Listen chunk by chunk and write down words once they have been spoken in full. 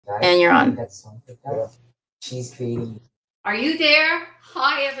And you're on. She's creating. Are you there?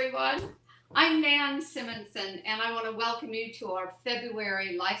 Hi, everyone. I'm Nan Simonson, and I want to welcome you to our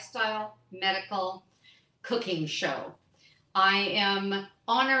February Lifestyle Medical Cooking Show. I am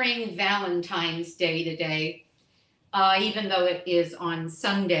honoring Valentine's Day today, even though it is on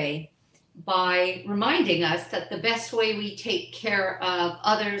Sunday, by reminding us that the best way we take care of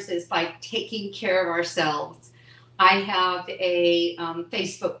others is by taking care of ourselves. I have a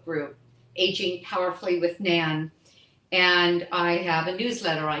Facebook group, Aging Powerfully with Nan, and I have a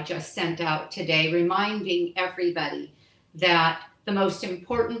newsletter I just sent out today reminding everybody that the most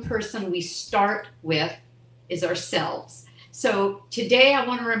important person we start with is ourselves. So today I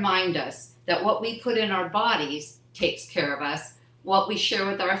want to remind us that what we put in our bodies takes care of us. What we share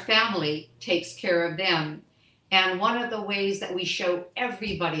with our family takes care of them. And one of the ways that we show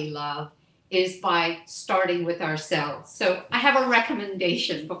everybody love is by starting with ourselves. So I have a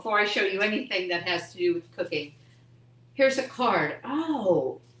recommendation before I show you anything that has to do with cooking. Here's a card.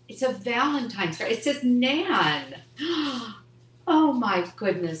 Oh, it's a Valentine's card. It says Nan. Oh my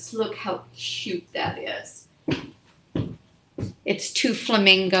goodness, look how cute that is. It's two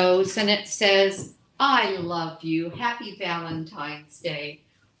flamingos and it says, I love you. Happy Valentine's Day.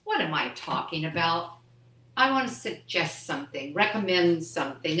 What am I talking about? I want to suggest something, recommend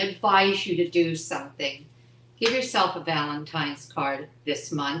something, advise you to do something. Give yourself a Valentine's card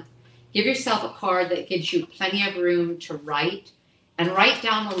this month. Give yourself a card that gives you plenty of room to write, and write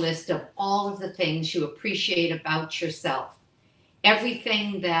down a list of all of the things you appreciate about yourself.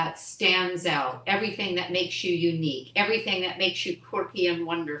 Everything that stands out, everything that makes you unique, everything that makes you quirky and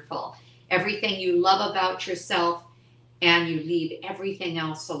wonderful, everything you love about yourself, and you leave everything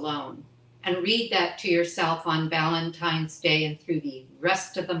else alone. And read that to yourself on Valentine's Day and through the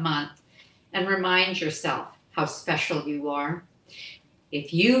rest of the month, and remind yourself how special you are.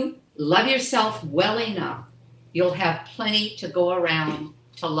 If you love yourself well enough, you'll have plenty to go around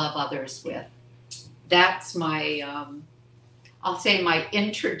to love others with. That's my, I'll say my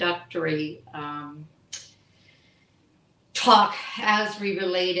introductory talk as we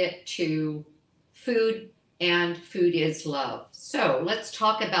relate it to food, and food is love. So let's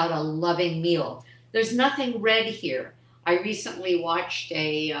talk about a loving meal. There's nothing red here. I recently watched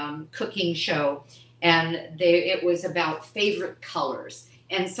a cooking show, and it was about favorite colors.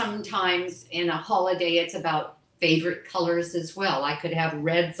 And sometimes in a holiday, it's about favorite colors as well. I could have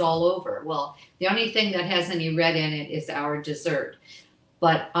reds all over. Well, the only thing that has any red in it is our dessert.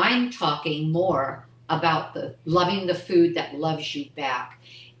 But I'm talking more about loving the food that loves you back,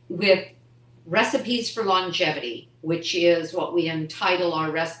 with recipes for longevity, which is what we entitle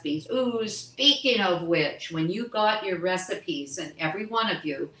our recipes. Ooh, speaking of which, when you got your recipes, and every one of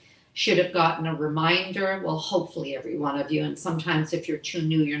you should have gotten a reminder, well, hopefully every one of you, and sometimes if you're too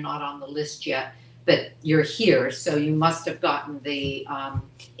new, you're not on the list yet, but you're here, so you must have gotten the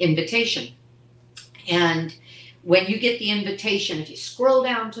invitation. And when you get the invitation, if you scroll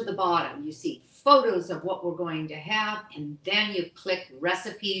down to the bottom, you see photos of what we're going to have, and then you click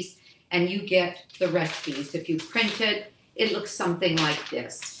recipes, and you get the recipes. If you print it, it looks something like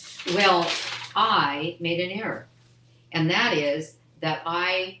this. Well, I made an error, and that is that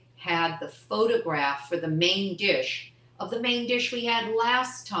I had the photograph for the main dish of the main dish we had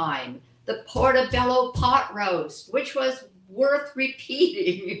last time, the portobello pot roast, which was worth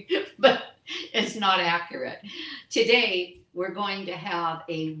repeating, but it's not accurate. Today, we're going to have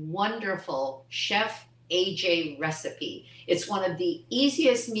a wonderful Chef AJ recipe. It's one of the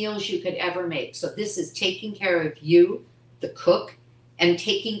easiest meals you could ever make. So this is taking care of you, the cook, and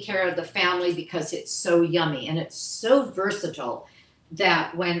taking care of the family because it's so yummy and it's so versatile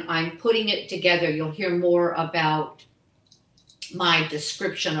that when I'm putting it together, you'll hear more about my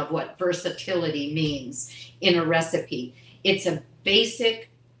description of what versatility means in a recipe. It's a basic,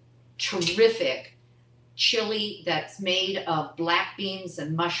 terrific chili that's made of black beans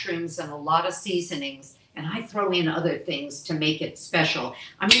and mushrooms and a lot of seasonings. And I throw in other things to make it special.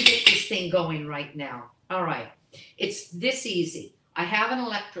 I'm going to get this thing going right now. All right. It's this easy. I have an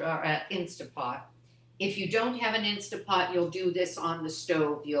Instapot. If you don't have an Instapot, you'll do this on the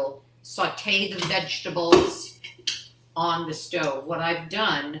stove. You'll saute the vegetables on the stove. What I've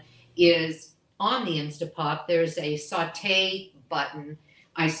done is on the Instapot, there's a saute button.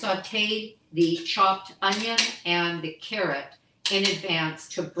 I sauteed the chopped onion and the carrot in advance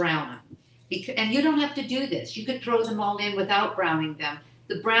to brown them. And you don't have to do this. You could throw them all in without browning them.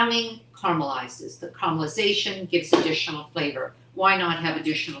 The browning caramelizes. The caramelization gives additional flavor. Why not have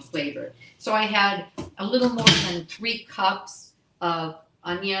additional flavor? So I had a little more than 3 cups of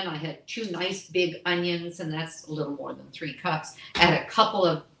onion. I had 2 nice big onions, and that's a little more than 3 cups. I had a couple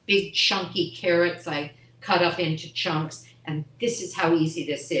of big chunky carrots I cut up into chunks, and this is how easy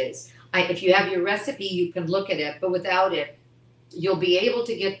this is. If you have your recipe, you can look at it, but without it, you'll be able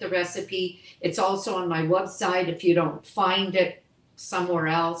to get the recipe. It's also on my website if you don't find it somewhere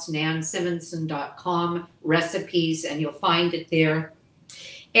else, nansimonson.com recipes, and you'll find it there.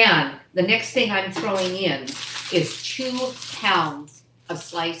 And the next thing I'm throwing in is 2 pounds of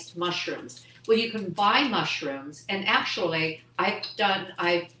sliced mushrooms. Well, you can buy mushrooms, and actually I've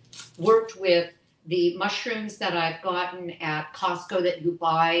worked with the mushrooms that I've gotten at Costco that you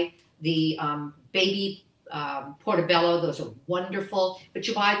buy, the baby portobello. Those are wonderful, but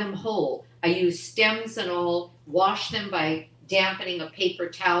you buy them whole. I use stems and all, wash them by dampening a paper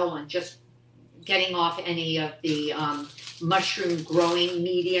towel and just getting off any of the mushroom growing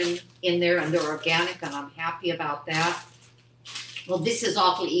medium in there, and they're organic, and I'm happy about that. Well, this is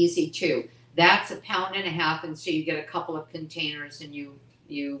awfully easy too. That's 1.5 pounds, and so you get a couple of containers, and you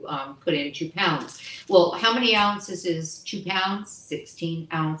put in 2 pounds. Well, how many ounces is 2 pounds? 16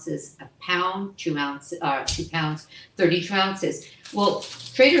 ounces. A pound, 2 ounces, 2 pounds, 32 ounces. Well,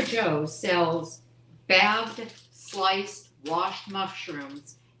 Trader Joe's sells bagged, sliced, washed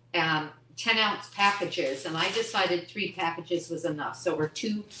mushrooms, 10-ounce packages, and I decided 3 packages was enough, so we're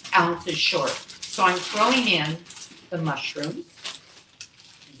 2 ounces short. So I'm throwing in the mushrooms,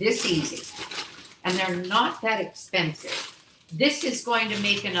 this easy, and they're not that expensive. This is going to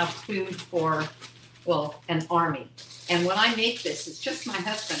make enough food for, well, an army. And when I make this, it's just my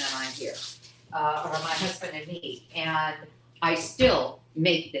husband and I here, or my husband and me, and I still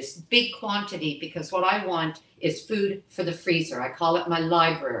make this big quantity because what I want is food for the freezer. I call it my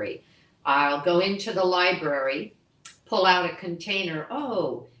library. I'll go into the library, pull out a container,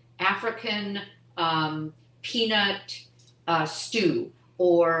 African peanut stew,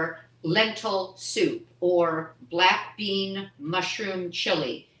 or lentil soup, or black bean mushroom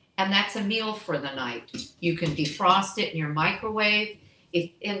chili, and that's a meal for the night. You can defrost it in your microwave.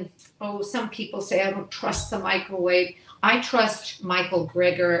 Some people say I don't trust the microwave. I trust Michael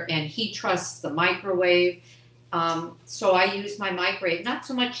Greger, and he trusts the microwave. So I use my microwave, not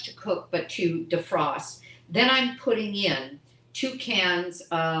so much to cook, but to defrost. Then I'm putting in 2 cans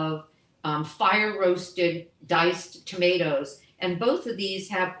of fire roasted diced tomatoes, and both of these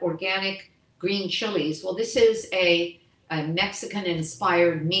have organic green chilies. Well, this is a Mexican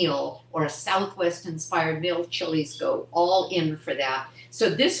inspired meal, or a Southwest inspired meal. Chilies go all in for that. So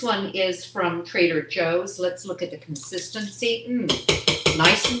this one is from Trader Joe's. Let's look at the consistency.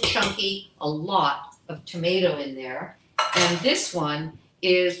 Nice and chunky, a lot of tomato in there. And this one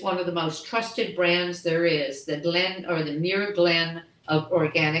is one of the most trusted brands there is, the Glen, or the Muir Glen of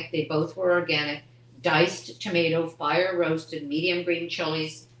organic. They both were organic. Diced tomato, fire roasted, medium green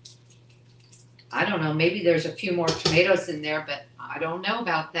chilies. I don't know, maybe there's a few more tomatoes in there, but I don't know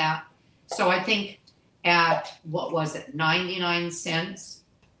about that. So I think at, 99 cents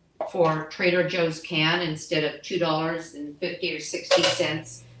for Trader Joe's can instead of $2.50 or 60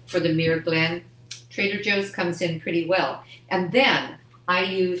 cents for the Muir Glen. Trader Joe's comes in pretty well. And then I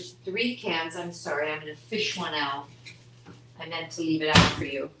use 3 cans. I'm sorry, I'm going to fish one out. I meant to leave it out for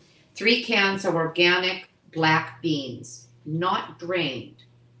you. 3 cans of organic black beans, not drained.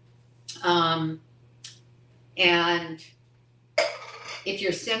 And if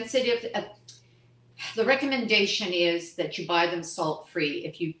you're sensitive, the recommendation is that you buy them salt-free.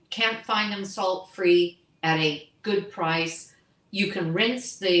 If you can't find them salt-free at a good price, you can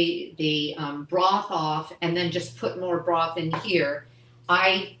rinse the broth off and then just put more broth in here.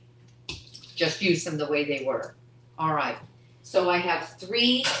 I just use them the way they were. All right. So I have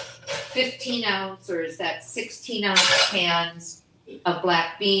 3 15-ounce, or is that 16-ounce cans of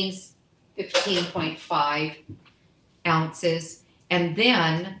black beans, 15.5 ounces. And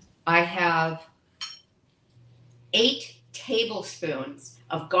then I have 8 tablespoons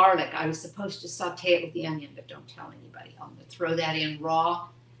of garlic. I was supposed to saute it with the onion, but don't tell anybody. I'm going to throw that in raw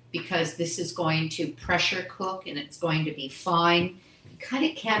because this is going to pressure cook and it's going to be fine. You kind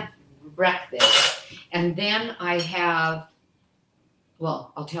of can't wreck this. And then I have,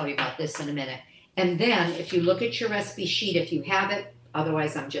 well, I'll tell you about this in a minute. And then if you look at your recipe sheet, if you have it,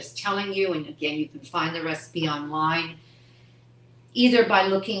 otherwise I'm just telling you, and again, you can find the recipe online, either by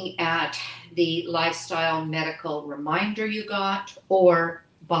looking at the lifestyle medical reminder you got, or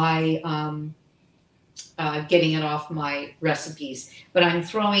by getting it off my recipes. But I'm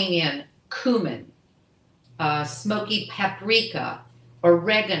throwing in cumin, smoky paprika,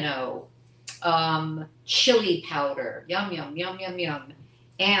 oregano, chili powder, yum, yum, yum, yum, yum.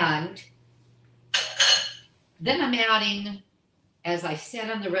 And then I'm adding, as I said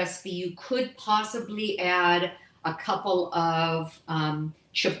on the recipe, you could possibly add a couple of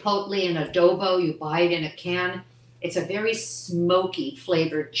chipotle and adobo. You buy it in a can. It's a very smoky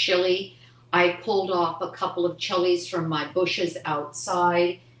flavored chili. I pulled off a couple of chilies from my bushes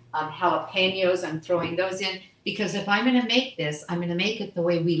outside. Jalapenos, I'm throwing those in because if I'm going to make this, I'm going to make it the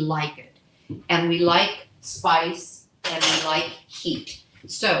way we like it. And we like spice and we like heat.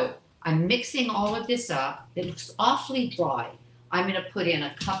 So I'm mixing all of this up. It looks awfully dry. I'm going to put in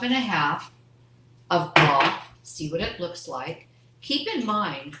 1.5 cups of broth, see what it looks like. Keep in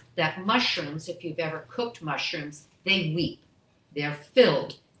mind that mushrooms, if you've ever cooked mushrooms, they weep. They're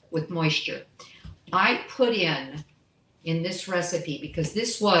filled with moisture. I put in this recipe, because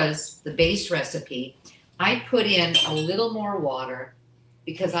this was the base recipe, I put in a little more water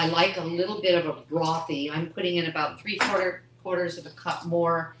because I like a little bit of a brothy. I'm putting in about 3/4 of a cup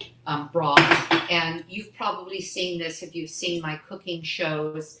more broth. And you've probably seen this if you've seen my cooking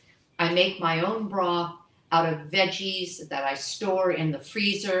shows. I make my own broth out of veggies that I store in the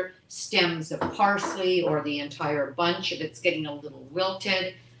freezer, stems of parsley or the entire bunch if it's getting a little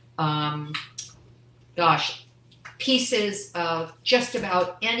wilted. Pieces of just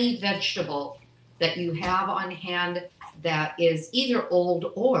about any vegetable that you have on hand that is either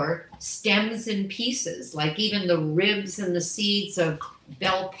old or stems in pieces, like even the ribs and the seeds of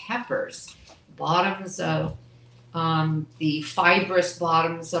bell peppers, bottoms of the fibrous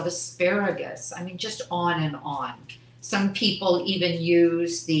bottoms of asparagus. I mean, just on and on. Some people even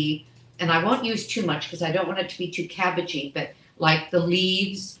use and I won't use too much because I don't want it to be too cabbagey, but like the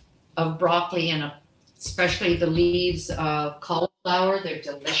leaves of broccoli and especially the leaves of cauliflower, they're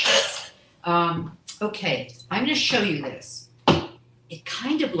delicious. Okay, I'm going to show you this. It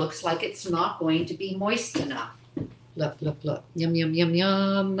kind of looks like it's not going to be moist enough. Look, look, look. Yum, yum, yum,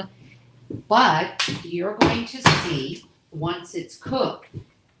 yum. But you're going to see once it's cooked.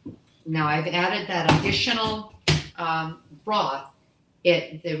 Now I've added that additional broth.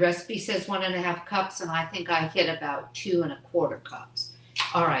 The recipe says 1.5 cups, and I think I hit about 2.25 cups.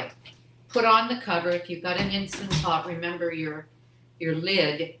 All right. Put on the cover. If you've got an Instant Pot, remember your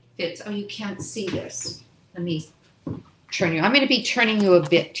lid fits. Oh, you can't see this. Let me turn you. I'm going to be turning you a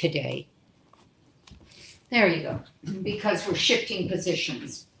bit today. There you go. Because we're shifting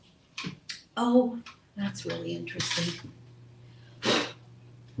positions. Oh, that's really interesting.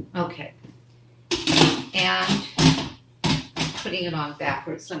 Okay. And putting it on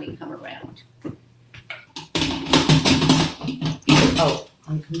backwards. Let me come around. Oh,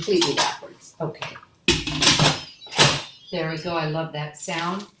 I'm completely backwards. Okay. There we go. I love that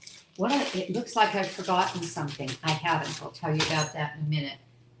sound. It looks like I've forgotten something. I haven't. I'll tell you about that in a minute.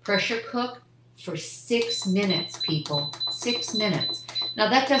 Pressure cook for 6 minutes, people. 6 minutes. Now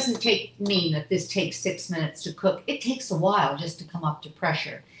that doesn't mean that this takes 6 minutes to cook. It takes a while just to come up to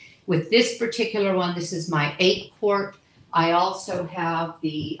pressure. With this particular one, this is my 8-quart. I also have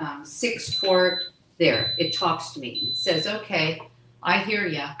the 6-quart. There, it talks to me. It says, okay, I hear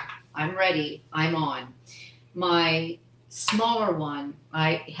ya. I'm ready. I'm on. My smaller one,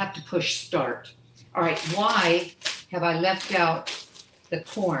 I have to push start. All right, why have I left out the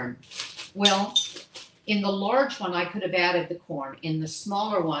corn? Well, in the large one, I could have added the corn. In the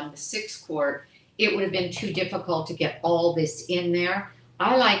smaller one, the 6-quart, it would have been too difficult to get all this in there.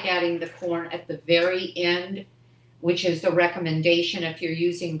 I like adding the corn at the very end, which is the recommendation if you're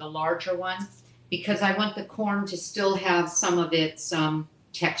using the larger one, because I want the corn to still have some of its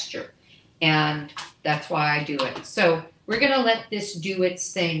texture. And that's why I do it. So we're going to let this do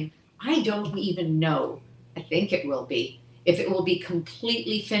its thing. I don't even know. I think it will be. If it will be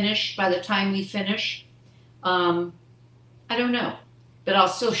completely finished by the time we finish, I don't know. But I'll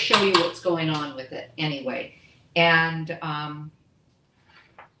still show you what's going on with it anyway. And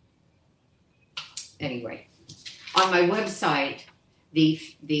anyway, on my website,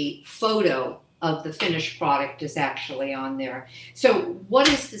 the photo of the finished product is actually on there. So what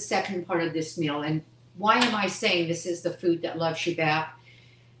is the second part of this meal? And why am I saying this is the food that loves you back?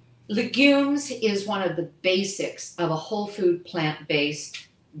 Legumes is one of the basics of a whole food plant-based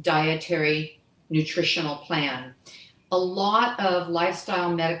dietary nutritional plan. A lot of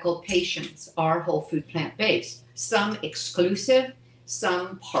lifestyle medical patients are whole food plant-based. Some exclusive,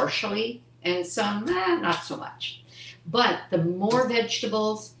 some partially, and some not so much. But the more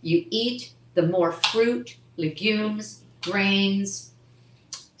vegetables you eat, the more fruit, legumes, grains,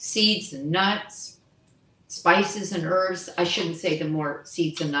 seeds and nuts, spices and herbs. I shouldn't say the more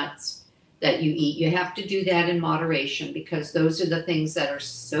seeds and nuts that you eat. You have to do that in moderation because those are the things that are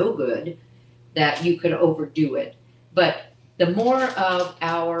so good that you could overdo it. But the more of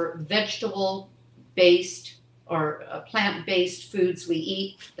our vegetable-based or plant-based foods we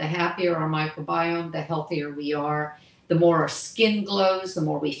eat, the happier our microbiome, the healthier we are. The more our skin glows, the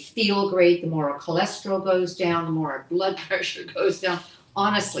more we feel great, the more our cholesterol goes down, the more our blood pressure goes down.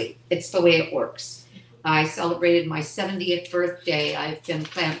 Honestly, it's the way it works. I celebrated my 70th birthday. I've been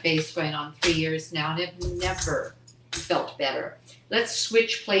plant-based going on 3 years now, and I've never felt better. Let's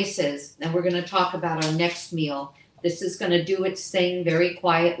switch places, and we're going to talk about our next meal. This is going to do its thing very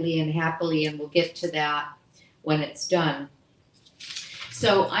quietly and happily, and we'll get to that when it's done.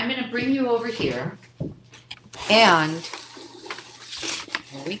 So I'm going to bring you over here, and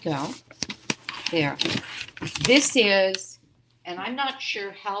there we go. There. This is, and I'm not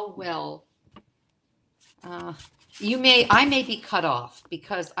sure how well, I may be cut off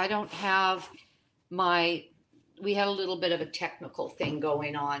because I don't have we had a little bit of a technical thing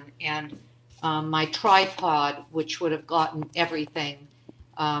going on, and my tripod, which would have gotten everything,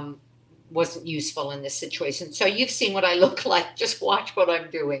 wasn't useful in this situation. So you've seen what I look like. Just watch what I'm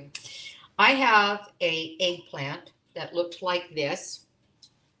doing. I have a eggplant that looked like this.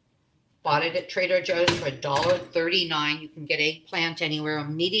 Bought it at Trader Joe's for $1.39. You can get eggplant anywhere, a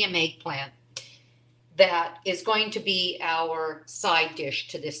medium eggplant. That is going to be our side dish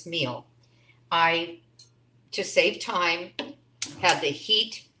to this meal. To save time, had the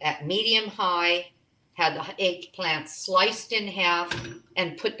heat at medium high, had the eggplant sliced in half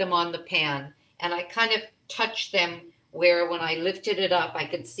and put them on the pan. And I kind of touched them where when I lifted it up, I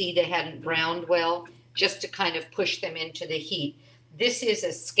could see they hadn't browned well, just to kind of push them into the heat. This is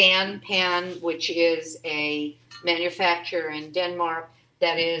a Scan pan, which is a manufacturer in Denmark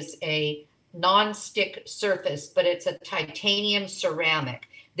that is a non-stick surface, but it's a titanium ceramic.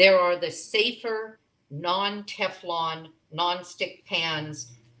 There are the safer non-Teflon, non-stick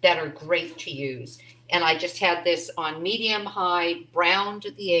pans that are great to use. And I just had this on medium high, browned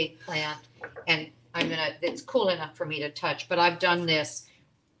the eggplant, and it's cool enough for me to touch, but I've done this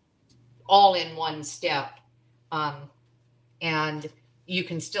all in one step. And you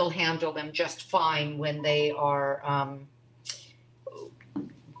can still handle them just fine when they are,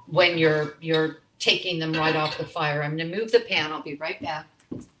 when you're taking them right off the fire. I'm going to move the pan. I'll be right back.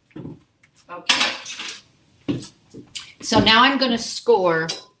 Okay. So now I'm going to score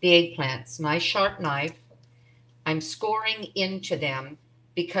the eggplants. Nice sharp knife. I'm scoring into them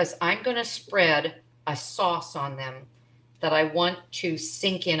because I'm going to spread a sauce on them that I want to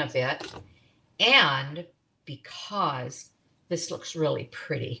sink in a bit, and because this looks really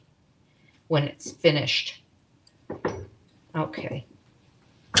pretty when it's finished. Okay.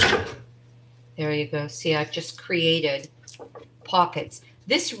 There you go. See, I've just created pockets.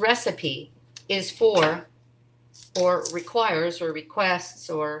 This recipe is for, or requires, or requests,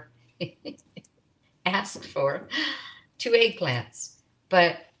 or asked for 2 eggplants.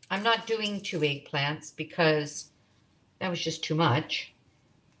 But I'm not doing 2 eggplants because that was just too much.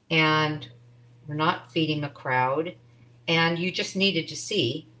 And we're not feeding a crowd. And you just needed to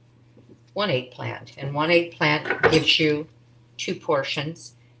see 1 eggplant. And 1 eggplant gives you 2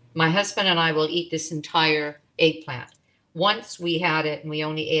 portions. My husband and I will eat this entire eggplant. Once we had it and we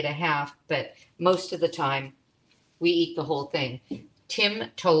only ate a half, but most of the time we eat the whole thing.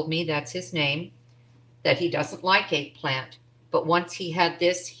 Tim told me, that's his name, that he doesn't like eggplant. But once he had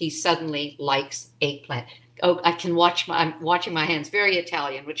this, he suddenly likes eggplant. Oh, I'm watching my hands, very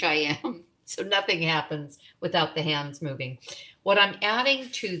Italian, which I am. So nothing happens without the hands moving. What I'm adding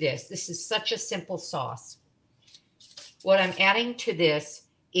to this is such a simple sauce. What I'm adding to this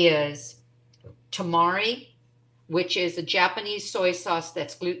is tamari, which is a Japanese soy sauce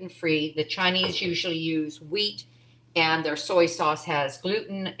that's gluten-free. The Chinese usually use wheat, and their soy sauce has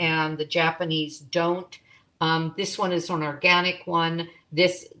gluten, and the Japanese don't. This one is an organic one.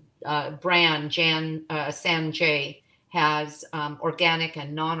 This brand, Sanjay, has organic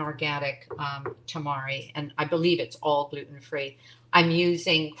and non-organic tamari, and I believe it's all gluten-free. I'm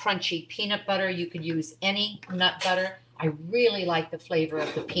using crunchy peanut butter. You could use any nut butter. I really like the flavor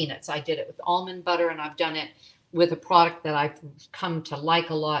of the peanuts. I did it with almond butter, and I've done it with a product that I've come to like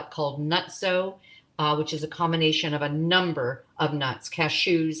a lot called Nutso, which is a combination of a number of nuts,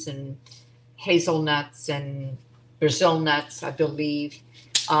 cashews and hazelnuts and Brazil nuts, I believe.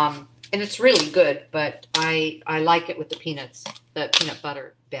 And it's really good, but I like it with the peanut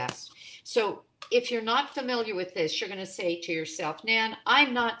butter best. So if you're not familiar with this, you're going to say to yourself, Nan,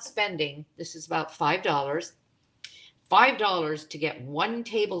 I'm not spending, this is about $5 to get 1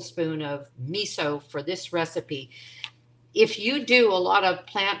 tablespoon of miso for this recipe. If you do a lot of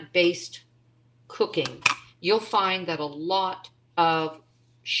plant-based cooking, you'll find that a lot of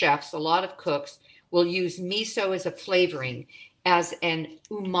chefs, a lot of cooks will use miso as a flavoring, as an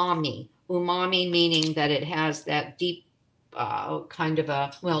umami. Umami meaning that it has that deep kind of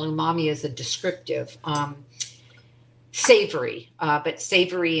a, well, umami is a descriptive. savory, but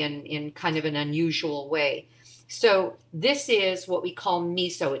savory in kind of an unusual way. So this is what we call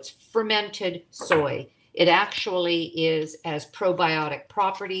miso. It's fermented soy. It actually has probiotic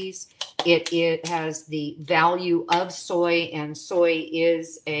properties. It has the value of soy, and soy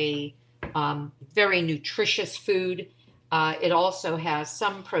is a very nutritious food. It also has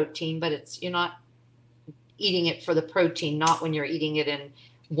some protein, but you're not eating it for the protein, not when you're eating it in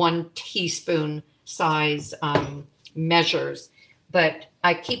 1 teaspoon size measures. But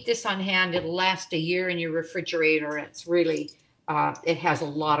I keep this on hand. It'll last a year in your refrigerator. It's really, it has a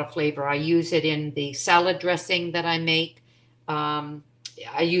lot of flavor. I use it in the salad dressing that I make.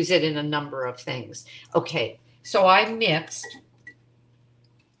 I use it in a number of things. Okay, so I mixed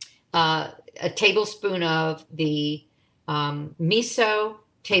a tablespoon of the miso,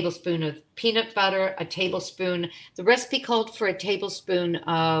 tablespoon of peanut butter, a tablespoon. The recipe called for a tablespoon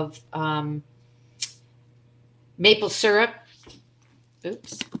of maple syrup.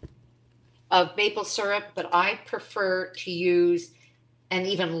 Of maple syrup, but I prefer to use an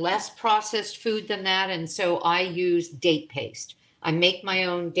even less processed food than that, and so I use date paste. I make my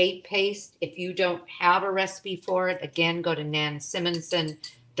own date paste. If you don't have a recipe for it, again, go to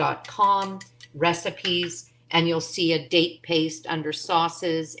nansimonson.com, recipes, and you'll see a date paste under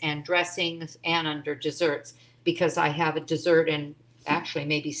sauces and dressings and under desserts, because I have a dessert and actually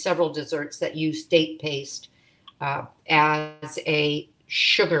maybe several desserts that use date paste as a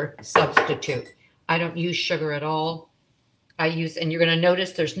sugar substitute. I don't use sugar at all. And you're going to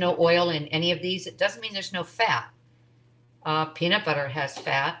notice there's no oil in any of these. It doesn't mean there's no fat. Peanut butter has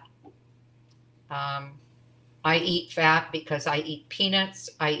fat. I eat fat because I eat peanuts.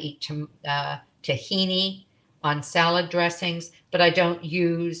 I eat tahini on salad dressings, but I don't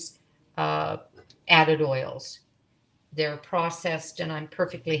use added oils. They're processed, and I'm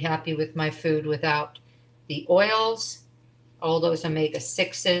perfectly happy with my food without the oils, all those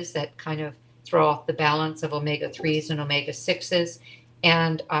omega-6s that kind of throw off the balance of omega-3s and omega-6s.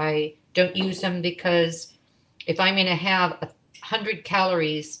 And I don't use them because if I'm going to have 100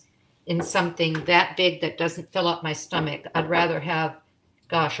 calories in something that big that doesn't fill up my stomach, I'd rather have,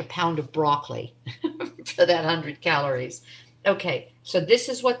 gosh, a pound of broccoli for that 100 calories. Okay, so this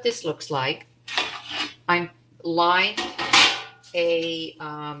is what this looks like. I lined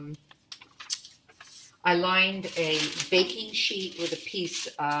a baking sheet with a piece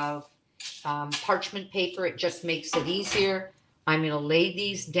of parchment paper. It just makes it easier. I'm going to lay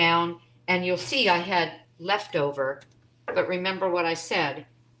these down, and you'll see I had leftover, but remember what I said.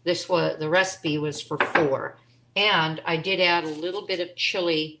 The recipe was for 4, and I did add a little bit of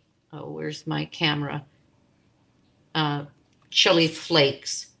chili. Oh, where's my camera? Chili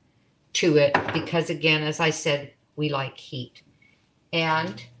flakes to it because, again, as I said, we like heat.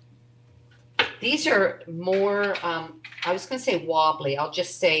 And these are more, I was going to say wobbly. I'll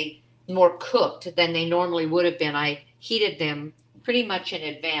just say more cooked than they normally would have been. I heated them pretty much in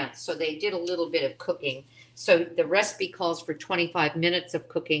advance, so they did a little bit of cooking. So the recipe calls for 25 minutes of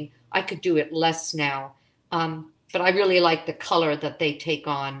cooking. I could do it less now, but I really like the color that they take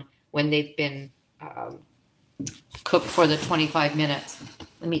on when they've been cooked for the 25 minutes.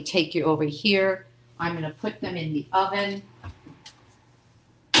 Let me take you over here. I'm going to put them in the oven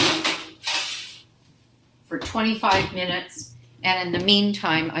for 25 minutes. And in the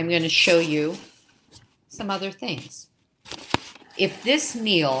meantime, I'm going to show you some other things. If this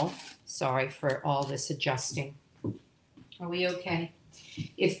meal, sorry for all this adjusting. Are we okay?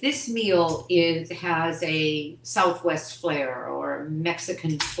 If this meal has a Southwest flair or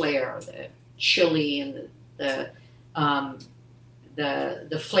Mexican flair, the chili and the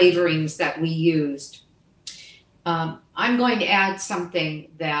flavorings that we used, I'm going to add something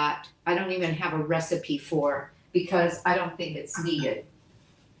that I don't even have a recipe for because I don't think it's needed.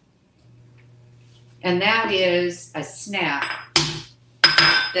 And that is a snack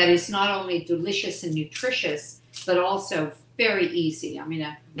that is not only delicious and nutritious, but also very easy. I'm going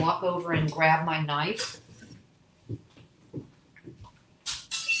to walk over and grab my knife.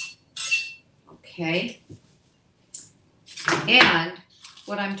 Okay. And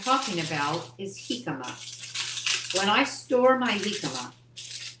what I'm talking about is jicama. When I store my jicama,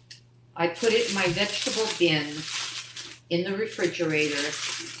 I put it in my vegetable bin in the refrigerator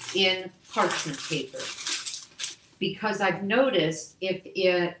in parchment paper, because I've noticed if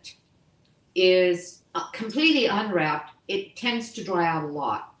it is completely unwrapped, it tends to dry out a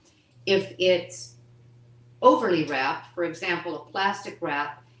lot. If it's overly wrapped, for example, a plastic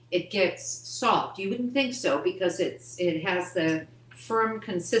wrap, it gets soft. You wouldn't think so because it has the firm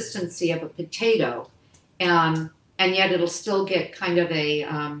consistency of a potato, and yet it'll still get kind of a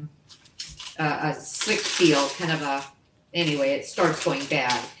slick feel, kind of anyway, it starts going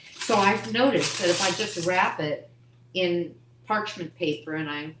bad. So I've noticed that if I just wrap it in parchment paper and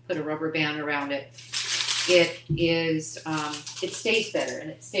I put a rubber band around it, it stays better, and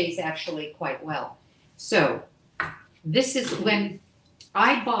it stays actually quite well. So this is when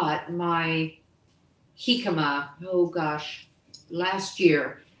I bought my jicama, oh gosh, last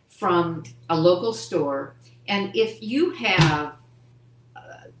year from a local store. And if you have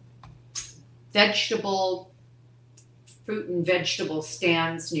fruit and vegetable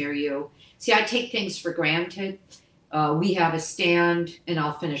stands near you, see, I take things for granted. We have a stand, and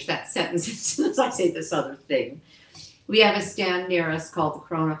I'll finish that sentence as soon as I say this other thing. We have a stand near us called the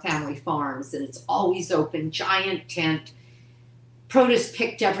Corona Family Farms, and it's always open, giant tent, produce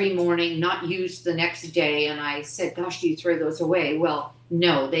picked every morning, not used the next day. And I said, gosh, do you throw those away? Well,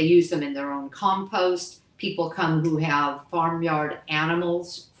 no, they use them in their own compost. People come who have farmyard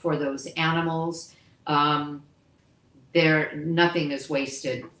animals for those animals. Nothing is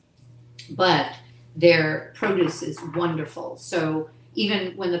wasted, but their produce is wonderful. So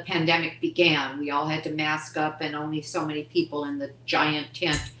even when the pandemic began, we all had to mask up and only so many people in the giant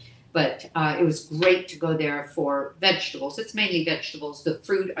tent. But it was great to go there for vegetables. It's mainly vegetables. The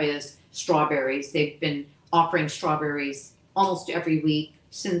fruit is strawberries. They've been offering strawberries almost every week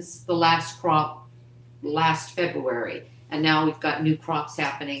since the last crop last February. And now we've got new crops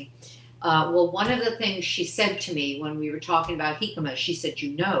happening. Well, one of the things she said to me when we were talking about jicama, she said,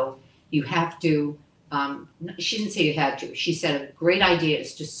 you have to, she didn't say you had to. She said a great idea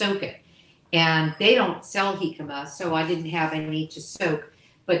is to soak it. And they don't sell jicama, so I didn't have any to soak.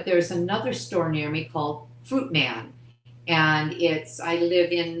 But there's another store near me called Fruit Man. And I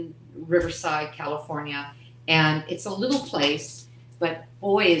live in Riverside, California. And it's a little place, but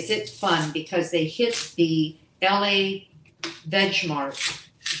boy, is it fun because they hit the LA Veg Mart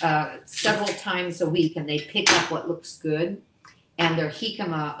several times a week, and they pick up what looks good. And their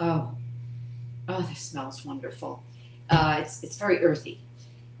jicama, oh, this smells wonderful. It's very earthy.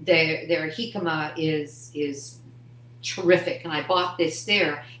 Their jicama is terrific, and I bought this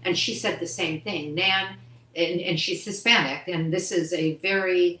there. And she said the same thing, Nan, and she's Hispanic, and this is a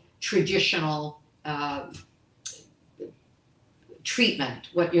very traditional treatment.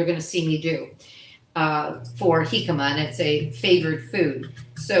 What you're going to see me do for jicama, and it's a favored food.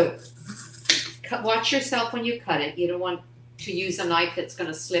 So watch yourself when you cut it. You don't want to use a knife that's going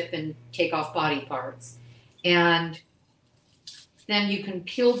to slip and take off body parts. And then you can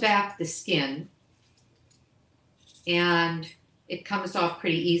peel back the skin, and it comes off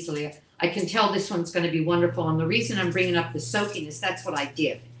pretty easily. I can tell this one's going to be wonderful. And the reason I'm bringing up the soaking is that's what I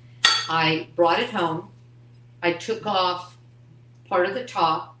did. I brought it home. I took off part of the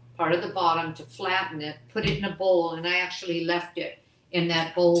top, part of the bottom to flatten it, put it in a bowl, and I actually left it in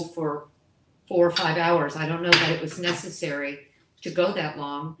that bowl for 4 or 5 hours. I don't know that it was necessary to go that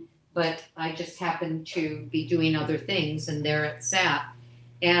long, but I just happened to be doing other things, and there it sat.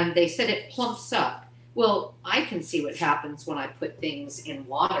 And they said it plumps up. Well, I can see what happens when I put things in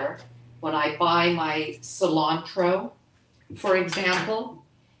water. When I buy my cilantro, for example,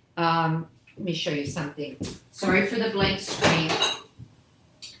 let me show you something. Sorry for the blank screen,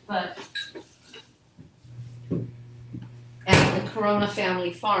 but at the Corona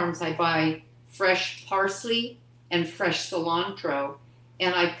Family Farms, I buy fresh parsley and fresh cilantro,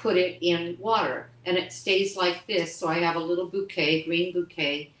 and I put it in water, and it stays like this. So I have a little bouquet, green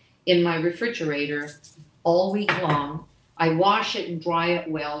bouquet, in my refrigerator all week long. I wash it and dry it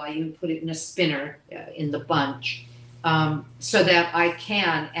well. I even put it in a spinner in the bunch so that I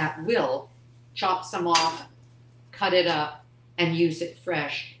can, at will, chop some off, cut it up, and use it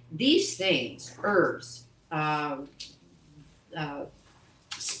fresh. These things, herbs,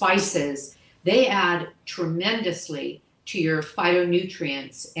 spices, they add tremendously to your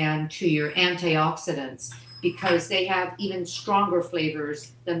phytonutrients and to your antioxidants because they have even stronger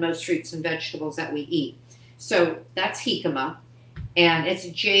flavors than most fruits and vegetables that we eat. So that's jicama, and it's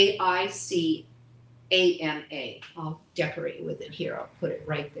Jicama. I'll decorate with it here. I'll put it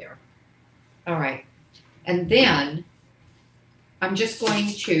right there. All right. And then I'm just going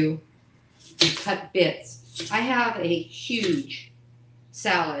to cut bits. I have a huge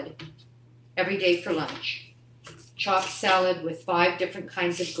salad every day for lunch. Chopped salad with 5 different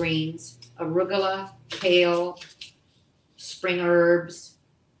kinds of greens, arugula, kale, spring herbs,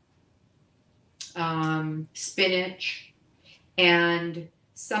 spinach, and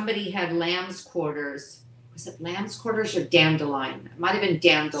somebody had lamb's quarters. Was it lamb's quarters or dandelion? It might have been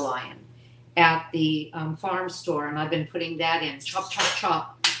dandelion at the farm store, and I've been putting that in. Chop, chop,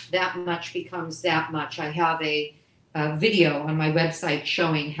 chop. That much becomes that much. I have a video on my website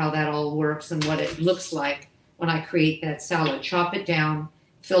showing how that all works and what it looks like when I create that salad. Chop it down,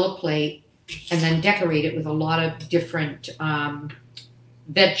 fill a plate, and then decorate it with a lot of different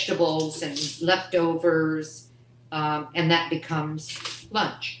vegetables and leftovers, and that becomes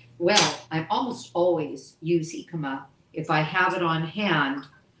lunch. Well, I almost always use jicama if I have it on hand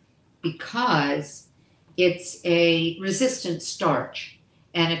because it's a resistant starch.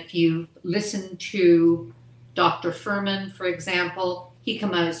 And if you listen to Dr. Furman, for example,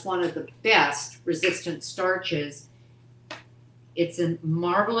 jicama is one of the best resistant starches. It's a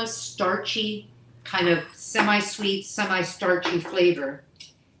marvelous starchy, kind of semi-sweet, semi-starchy flavor.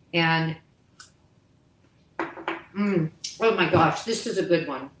 And, oh my gosh, this is a good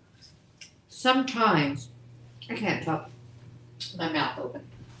one. Sometimes, I can't talk with my mouth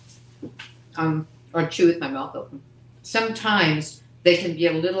open, or chew with my mouth open. Sometimes they can be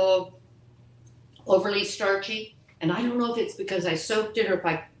a little overly starchy, and I don't know if it's because I soaked it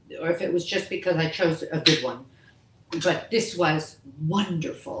or if it was just because I chose a good one. But this was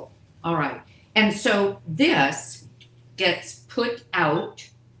wonderful. All right. And so this gets put out,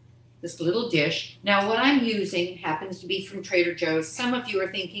 this little dish. Now, what I'm using happens to be from Trader Joe's. Some of you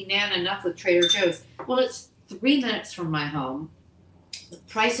are thinking, Nan, enough with Trader Joe's. Well, it's 3 minutes from my home. The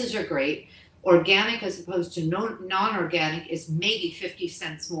prices are great. Organic as opposed to non-organic is maybe 50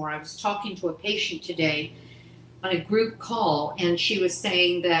 cents more. I was talking to a patient today on a group call, and she was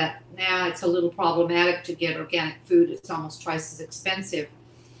saying that now it's a little problematic to get organic food. It's almost twice as expensive.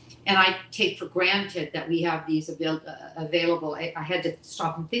 And I take for granted that we have these available. I had to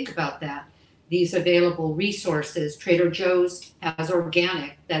stop and think about that. These available resources. Trader Joe's has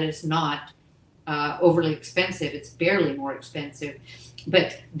organic that is not overly expensive. It's barely more expensive.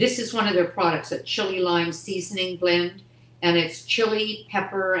 But this is one of their products, a chili lime seasoning blend. And it's chili,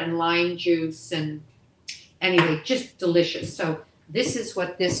 pepper, and lime juice. And anyway, just delicious. So this is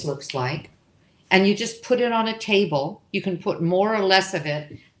what this looks like. And you just put it on a table. You can put more or less of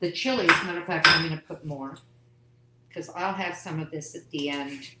it. The chili, as a matter of fact, I'm going to put more because I'll have some of this at the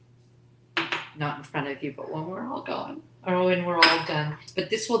end. Not in front of you, but when we're all gone or when we're all done. But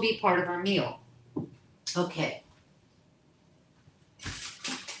this will be part of our meal. Okay.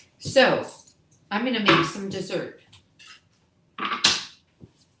 So I'm going to make some dessert.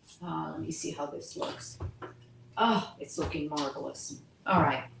 Let me see how this looks. Oh, it's looking marvelous. All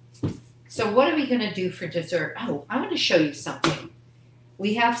right. So what are we going to do for dessert? Oh, I want to show you something.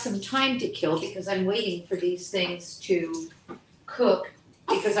 We have some time to kill because I'm waiting for these things to cook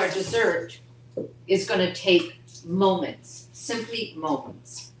because our dessert is going to take moments, simply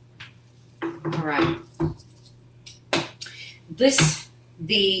moments. All right.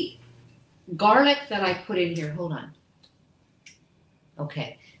 The garlic that I put in here, hold on.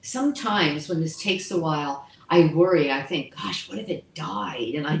 Okay. Sometimes when this takes a while, I worry. I think, gosh, what if it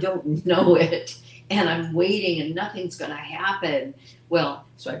died and I don't know it? And I'm waiting and nothing's going to happen. Well,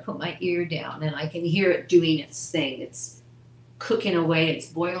 so I put my ear down and I can hear it doing its thing. It's cooking away. It's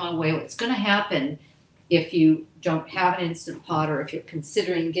boiling away. What's going to happen if you don't have an Instant Pot or if you're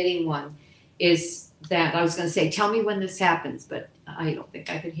considering getting one is that I was going to say, tell me when this happens, but I don't think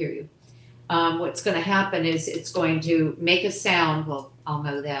I could hear you. What's going to happen is it's going to make a sound. Well, I'll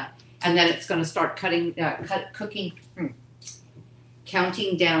know that. And then it's going to start cooking,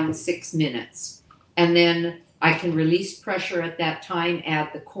 counting down 6 minutes. And then I can release pressure at that time,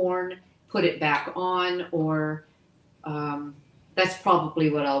 add the corn, put it back on, or that's probably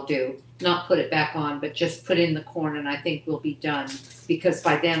what I'll do. Not put it back on, but just put in the corn and I think we'll be done because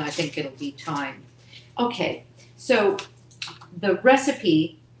by then I think it'll be time. Okay, so the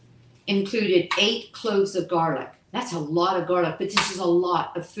recipe included 8 cloves of garlic. That's a lot of garlic, but this is a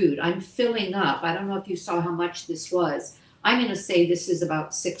lot of food. I'm filling up. I don't know if you saw how much this was. I'm going to say this is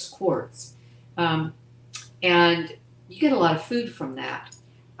about 6 quarts. And you get a lot of food from that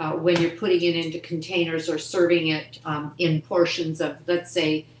when you're putting it into containers or serving it in portions of, let's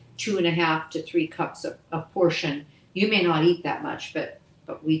say, 2.5 to 3 cups of portion. You may not eat that much, but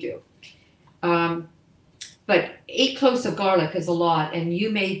we do. But 8 cloves of garlic is a lot, and you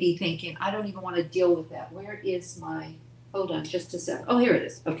may be thinking, I don't even want to deal with that. Where is my, hold on just a sec. Oh, here it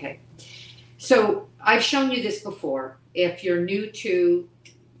is. Okay. So I've shown you this before. If you're new to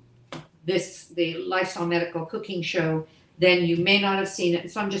the Lifestyle Medical Cooking Show, then you may not have seen it.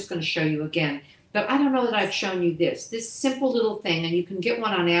 So I'm just going to show you again. But I don't know that I've shown you this simple little thing, and you can get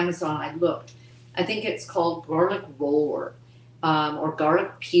one on Amazon. I looked. I think it's called garlic roller or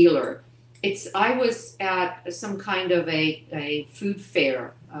garlic peeler. I was at some kind of a food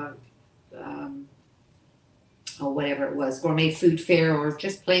fair, or whatever it was, gourmet food fair or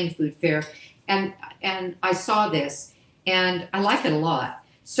just plain food fair, and I saw this, and I like it a lot.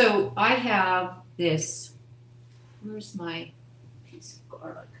 So I have this Where's my piece of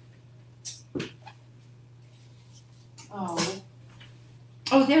garlic?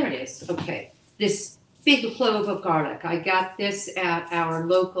 Oh, there it is. Okay. This big clove of garlic. I got this at our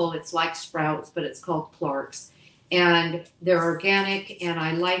local, it's like Sprouts, but it's called Clark's. And they're organic, and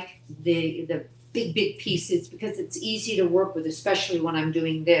I like the big pieces because it's easy to work with, especially when I'm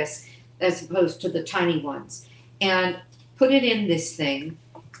doing this, as opposed to the tiny ones. And put it in this thing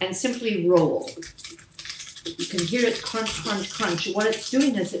and simply roll. You can hear it crunch, crunch, crunch. What it's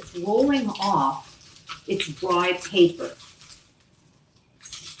doing is it's rolling off its dry paper.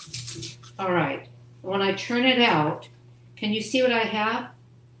 All right. When I turn it out, can you see what I have?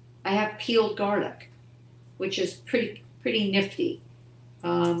 I have peeled garlic, which is pretty nifty.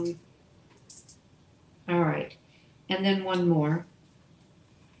 All right. And then one more.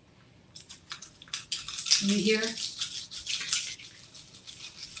 Can you hear?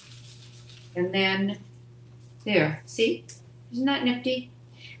 And then there, see? Isn't that nifty?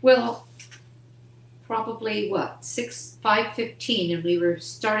 Well, probably what, 5:15, and we were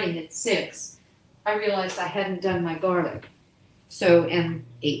starting at 6. I realized I hadn't done my garlic. So, and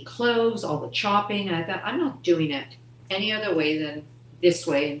 8 cloves, all the chopping, and I thought, I'm not doing it any other way than this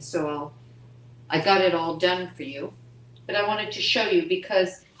way, and so I got it all done for you. But I wanted to show you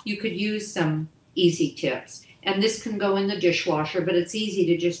because you could use some easy tips. And this can go in the dishwasher, but it's easy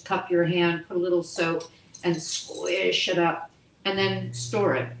to just cup your hand, put a little soap, and squish it up, and then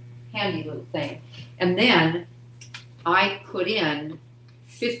store it. Handy little thing. And then I put in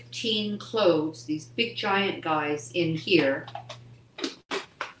 15 cloves, these big giant guys in here,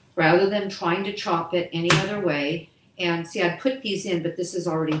 rather than trying to chop it any other way. And see, I'd put these in, but this is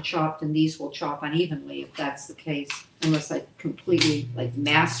already chopped, and these will chop unevenly if that's the case, unless I completely like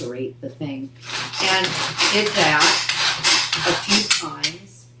macerate the thing. And did that a few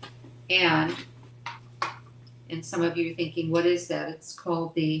times. And some of you are thinking, what is that? It's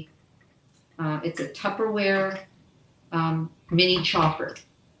called the, it's a Tupperware mini chopper.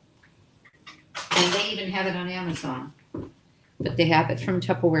 And they even have it on Amazon. But they have it from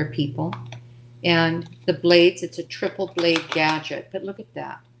Tupperware people. And the blades, it's a triple blade gadget. But look at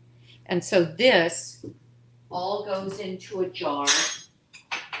that. And so this all goes into a jar.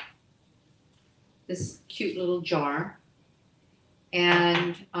 This cute little jar.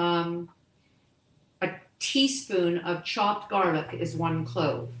 And a teaspoon of chopped garlic is 1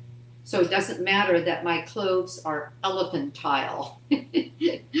 clove. So it doesn't matter that my cloves are elephantile.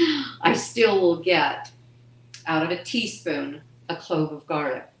 I still will get, out of a teaspoon, a clove of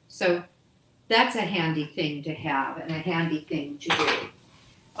garlic. So that's a handy thing to have and a handy thing to do.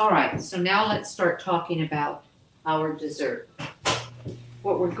 All right, so now let's start talking about our dessert.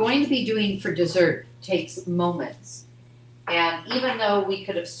 What we're going to be doing for dessert takes moments. And even though we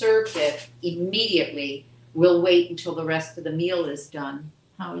could have served it immediately, we'll wait until the rest of the meal is done.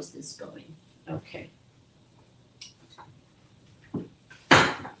 How is this going? Okay.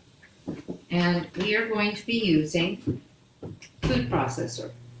 And we are going to be using food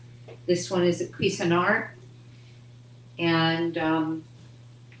processor. This one is a Cuisinart. And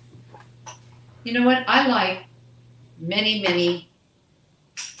you know what? I like many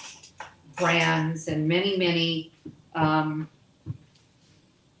brands and many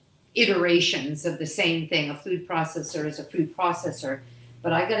iterations of the same thing. A food processor is a food processor.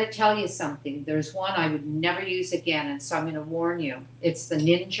 But I got to tell you something. There's one I would never use again, and so I'm going to warn you. It's the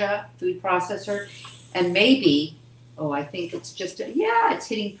Ninja food processor. And maybe, I think it's just, it's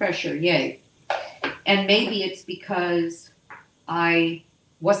hitting pressure, yay. And maybe it's because I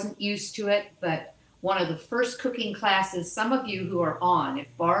wasn't used to it, but one of the first cooking classes, some of you who are on, if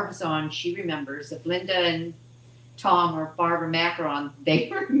Barb's on, she remembers. If Linda and Tom or Barb or Mac are on,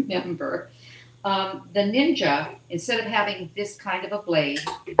 they remember. The Ninja, instead of having this kind of a blade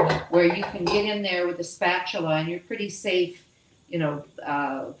where you can get in there with a spatula and you're pretty safe,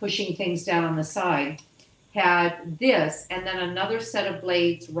 pushing things down on the side, had this and then another set of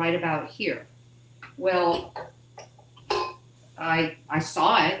blades right about here. Well, I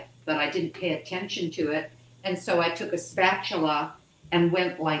saw it, but I didn't pay attention to it. And so I took a spatula and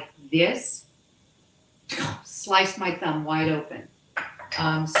went like this, sliced my thumb wide open.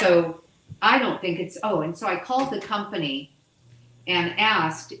 So I don't think it's, and so I called the company and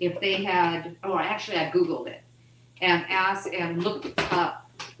asked if they had, actually I Googled it and asked and looked up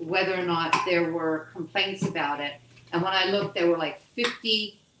whether or not there were complaints about it. And when I looked, there were like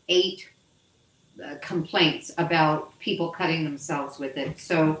 58 complaints about people cutting themselves with it.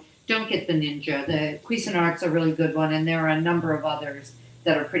 So don't get the Ninja. The Cuisinart's a really good one, and there are a number of others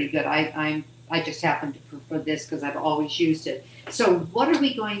that are pretty good. I just happen to prefer this because I've always used it. So what are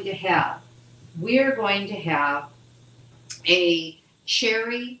we going to have? We're going to have a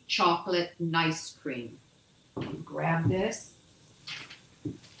cherry chocolate nice cream. Grab this.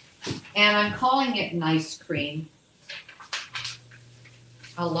 And I'm calling it nice cream.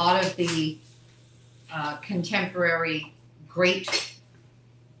 A lot of the contemporary great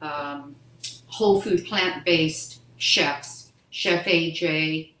whole food plant-based chefs, Chef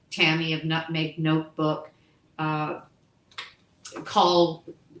AJ, Tammy of Nutmeg Notebook, call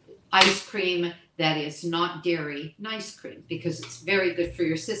ice cream that is not dairy nice cream because it's very good for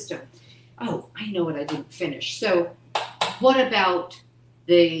your system. Oh, I know what I didn't finish. So what about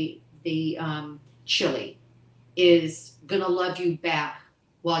the chili is gonna love you back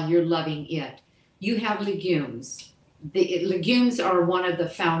while you're loving it? You have legumes. The legumes are one of the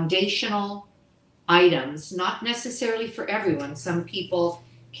foundational items, not necessarily for everyone. Some people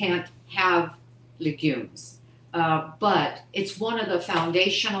can't have legumes, but it's one of the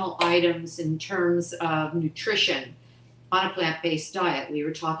foundational items in terms of nutrition on a plant-based diet. We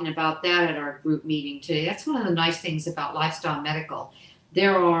were talking about that at our group meeting today. That's one of the nice things about Lifestyle Medical.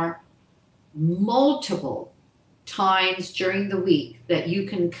 There are multiple times during the week that you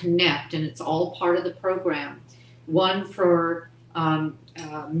can connect, and it's all part of the program. One for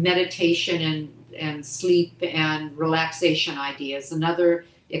meditation and sleep and relaxation ideas. Another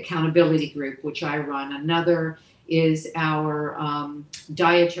accountability group, which I run. Another is our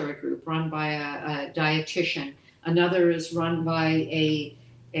dietary group run by a dietitian. Another is run by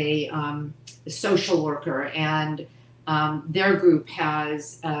a social worker, and their group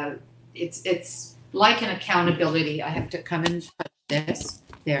has it's like an accountability. I have to come and touch this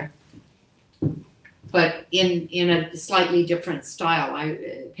there, but in a slightly different style.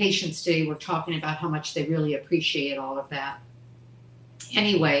 Patients today were talking about how much they really appreciate all of that.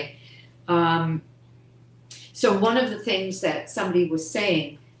 Anyway, so one of the things that somebody was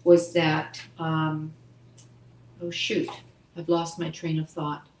saying was that, oh shoot, I've lost my train of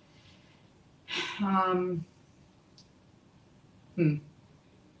thought.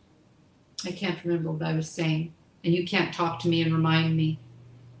 I can't remember what I was saying, and you can't talk to me and remind me.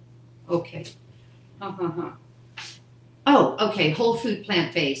 Okay. Oh, okay, whole food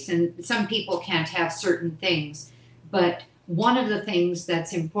plant-based, and some people can't have certain things, but one of the things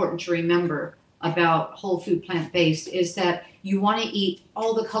that's important to remember about whole food plant-based is that you want to eat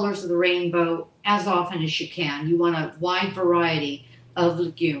all the colors of the rainbow as often as you can. You want a wide variety of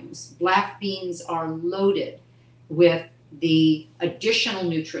legumes. Black beans are loaded with the additional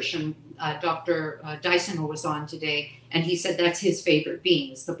nutrition. Dr. Dyson was on today, and he said that's his favorite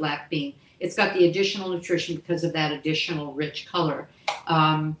bean, is the black bean. It's got the additional nutrition because of that additional rich color.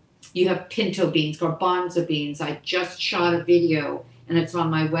 You have pinto beans, garbanzo beans. I just shot a video, and it's on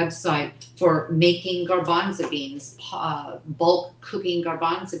my website, for making garbanzo beans, bulk cooking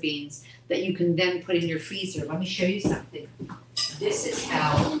garbanzo beans that you can then put in your freezer. Let me show you something. This is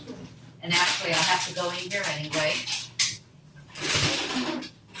how, and actually I have to go in here anyway.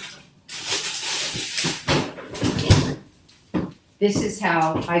 This is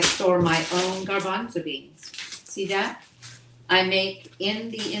how I store my own garbanzo beans. See that? I make in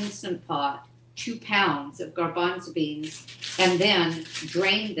the Instant Pot 2 pounds of garbanzo beans and then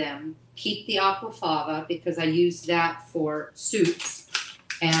drain them, keep the aquafaba because I use that for soups,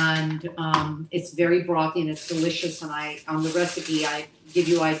 and it's very brothy and it's delicious, and on the recipe I give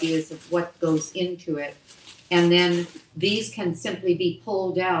you ideas of what goes into it. And then these can simply be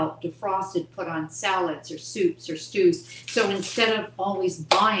pulled out, defrosted, put on salads or soups or stews. So instead of always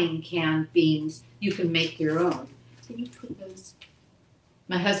buying canned beans, you can make your own. Can you put those?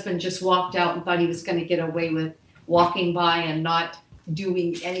 My husband just walked out and thought he was going to get away with walking by and not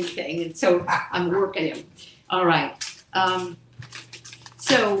doing anything. And so I'm working him. All right.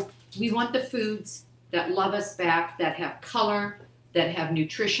 So we want the foods that love us back, that have color, that have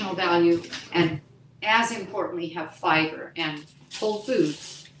nutritional value, and as importantly, have fiber. And whole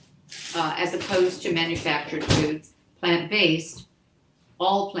foods, as opposed to manufactured foods, plant-based,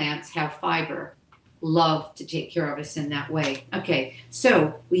 all plants have fiber. Love to take care of us in that way. Okay,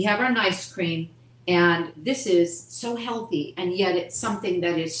 so we have our nice cream, and this is so healthy, and yet it's something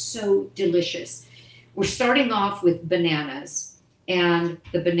that is so delicious. We're starting off with bananas, and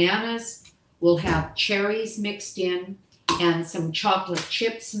the bananas will have cherries mixed in, and some chocolate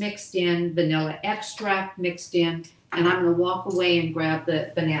chips mixed in, vanilla extract mixed in, and I'm going to walk away and grab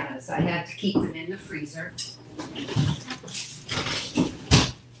the bananas. I had to keep them in the freezer.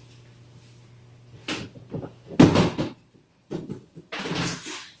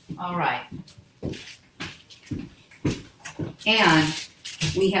 All right. And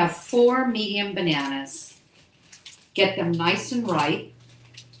we have 4 medium bananas. Get them nice and ripe.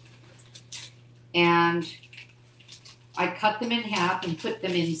 And I cut them in half and put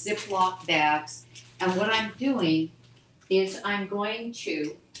them in Ziploc bags. And what I'm doing is I'm going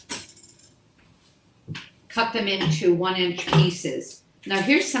to cut them into 1-inch pieces. Now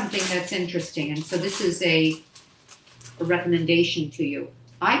here's something that's interesting, and so this is a recommendation to you.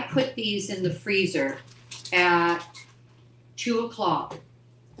 I put these in the freezer at 2 o'clock,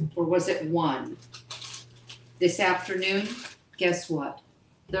 or was it 1? This afternoon, guess what?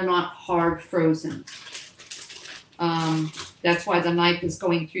 They're not hard frozen. That's why the knife is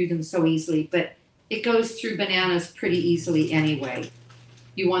going through them so easily, but it goes through bananas pretty easily anyway.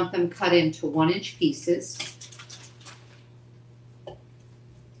 You want them cut into 1-inch pieces.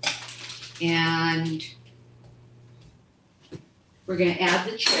 And we're going to add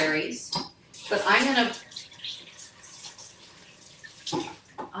the cherries, but I'm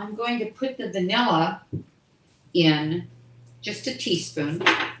going to put the vanilla in just a teaspoon.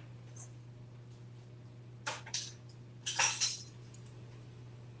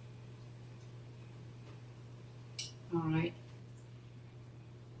 All right.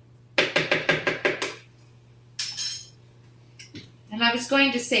 And I was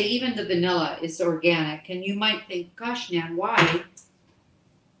going to say even the vanilla is organic, and you might think, gosh, Nan, why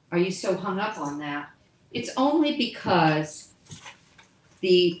are you so hung up on that? It's only because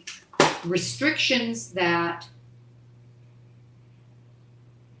the restrictions that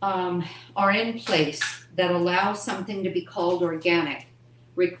are in place that allow something to be called organic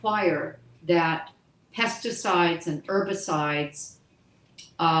require that pesticides and herbicides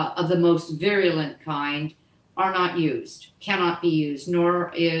of the most virulent kind are not used, cannot be used,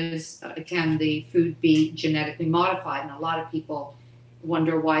 nor can the food be genetically modified. And a lot of people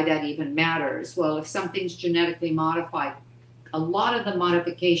wonder why that even matters. Well, if something's genetically modified, a lot of the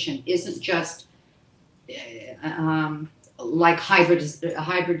modification isn't just like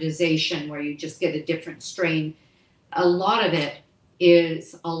hybridization where you just get a different strain. A lot of it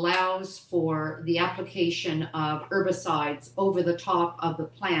allows for the application of herbicides over the top of the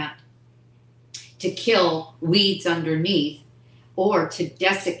plant to kill weeds underneath or to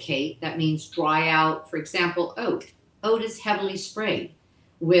desiccate. That means dry out. For example, oat. Oat is heavily sprayed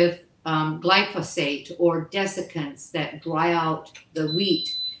with glyphosate or desiccants that dry out the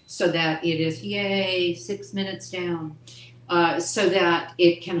wheat so that it is, 6 minutes down, so that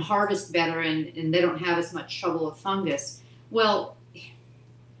it can harvest better and they don't have as much trouble with fungus. Well,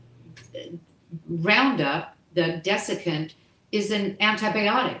 Roundup, the desiccant, is an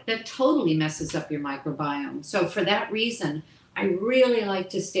antibiotic that totally messes up your microbiome. So for that reason, I really like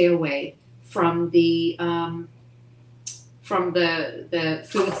to stay away from the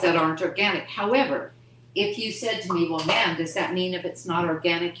foods that aren't organic. However, if you said to me, well, man, does that mean if it's not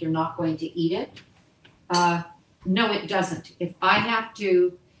organic, you're not going to eat it? No, it doesn't.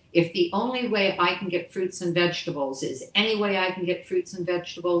 If the only way I can get fruits and vegetables is any way I can get fruits and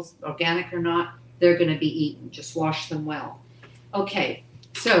vegetables, organic or not, they're going to be eaten. Just wash them well. Okay,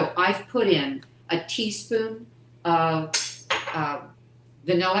 so I've put in a teaspoon of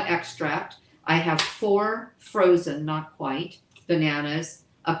vanilla extract. I have 4 frozen, not quite, bananas,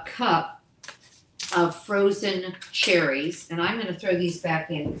 a cup of frozen cherries, and I'm going to throw these back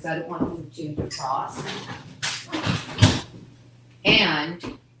in because I don't want them to defrost.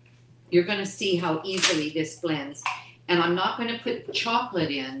 And you're going to see how easily this blends. And I'm not going to put chocolate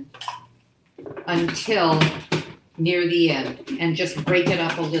in until near the end, and just break it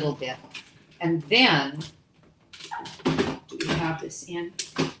up a little bit. And then, do we have this in?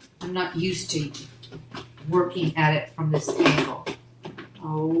 I'm not used to working at it from this angle.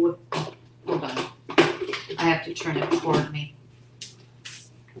 Oh, hold on. I have to turn it toward me.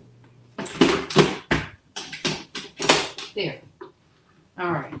 There.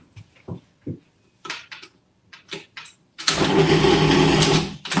 All right.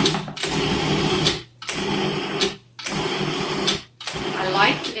 I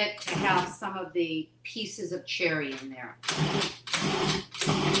like it to have some of the pieces of cherry in there.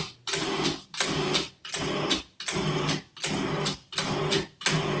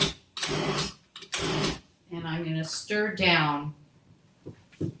 And I'm going to stir down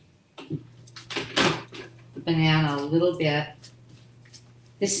the banana a little bit.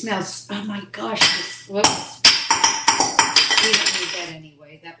 This smells, oh my gosh, whoops. We don't need that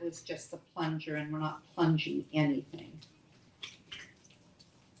anyway. That was just a plunger and we're not plunging anything.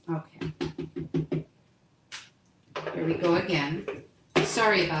 Okay. Here we go again.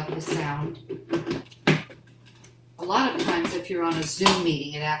 Sorry about the sound. A lot of times if you're on a Zoom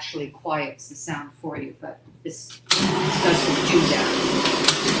meeting, it actually quiets the sound for you, but this doesn't do that.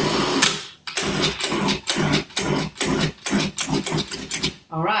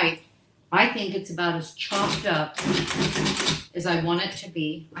 All right. I think it's about as chopped up as I want it to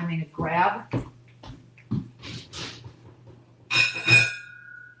be. I'm going to grab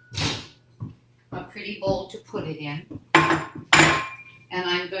a pretty bowl to put it in. And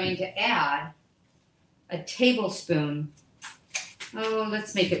I'm going to add a tablespoon,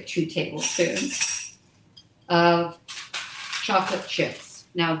 let's make it 2 tablespoons of chocolate chips.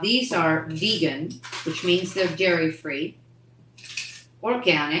 Now these are vegan, which means they're dairy-free,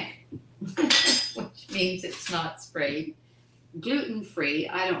 organic, which means it's not sprayed, gluten-free.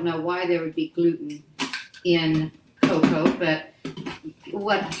 I don't know why there would be gluten in cocoa, but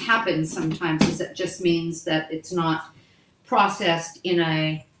what happens sometimes is it just means that it's not processed in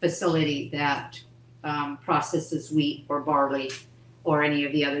a facility that processes wheat or barley or any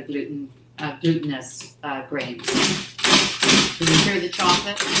of the other glutinous grains. Can you hear the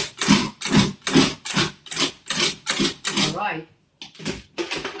chocolate? All right.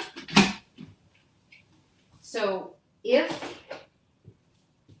 So if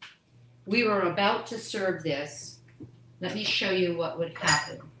we were about to serve this, let me show you what would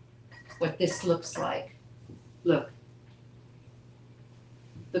happen, what this looks like. Look.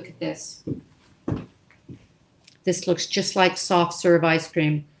 Look at this. This looks just like soft serve ice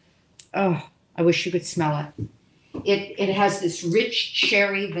cream. Oh, I wish you could smell it. It has this rich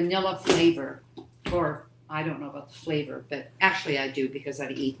cherry vanilla flavor, or I don't know about the flavor, but actually I do because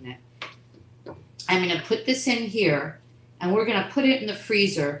I've eaten it. I'm going to put this in here, and we're going to put it in the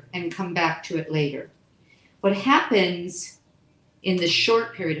freezer and come back to it later. What happens in this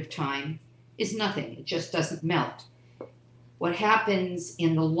short period of time is nothing. It just doesn't melt. What happens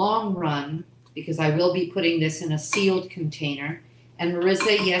in the long run, because I will be putting this in a sealed container, and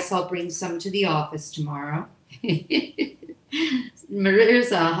Marissa, yes, I'll bring some to the office tomorrow.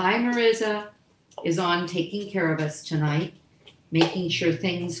 Marissa, hi Marissa, is on taking care of us tonight, making sure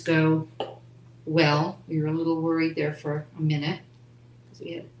things go well. We were a little worried there for a minute because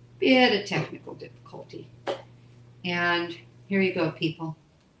we had a bit of technical difficulty. And here you go, people.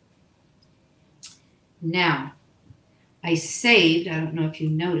 Now, I saved, I don't know if you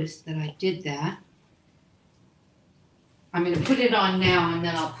noticed that I did that. I'm going to put it on now, and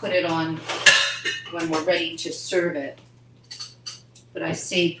then I'll put it on when we're ready to serve it. But I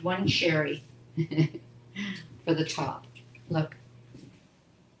saved one cherry for the top. Look.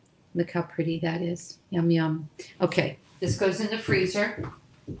 Look how pretty that is. Yum, yum. Okay, this goes in the freezer.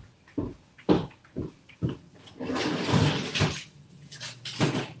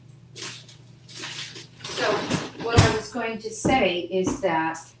 Going to say is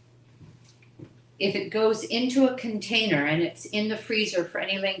that if it goes into a container and it's in the freezer for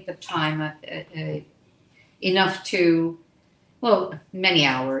any length of time, enough to, well, many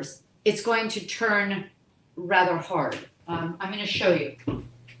hours, it's going to turn rather hard. I'm going to show you.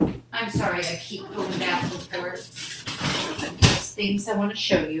 I'm sorry, I keep going back and forth. There's things I want to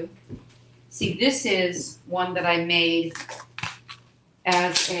show you. See, this is one that I made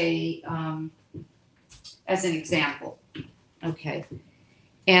as an example. Okay,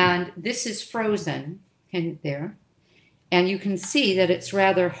 and this is frozen in there, and you can see that it's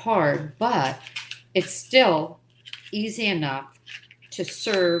rather hard, but it's still easy enough to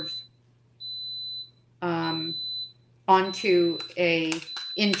serve into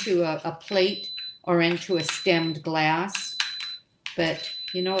a plate or into a stemmed glass. But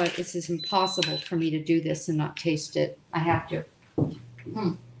you know what? This is impossible for me to do this and not taste it. I have to.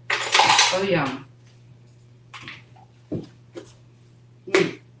 Oh, yum.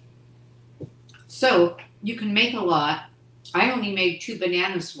 So you can make a lot. I only made 2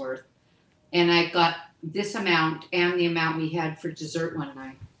 bananas worth, and I got this amount and the amount we had for dessert one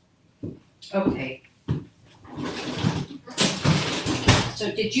night. Okay.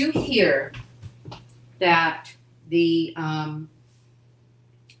 So did you hear that the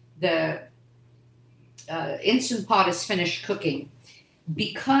Instant Pot is finished cooking?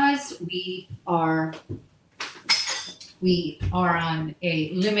 Because we are on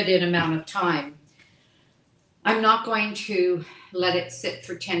a limited amount of time, I'm not going to let it sit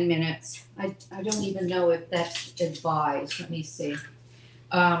for 10 minutes. I don't even know if that's advised. Let me see.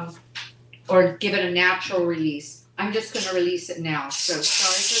 Or give it a natural release. I'm just going to release it now. So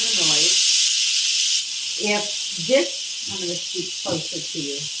sorry for the noise. If this, I'm going to speak closer to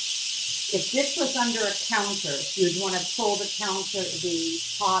you. If this was under a counter, you'd want to pull the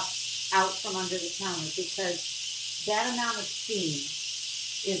pot out from under the counter, because that amount of steam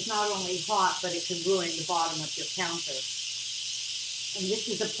is not only hot, but it can ruin the bottom of your counter. And this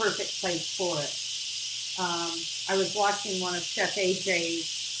is a perfect place for it. I was watching one of Chef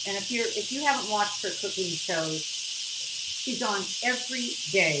AJ's, and if you haven't watched her cooking shows, She's on every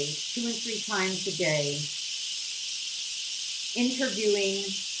day, 2 and 3 times a day, interviewing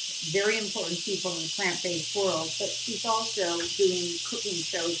very important people in the plant-based world, but she's also doing cooking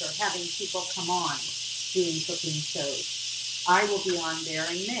shows or having people come on doing cooking shows. I will be on there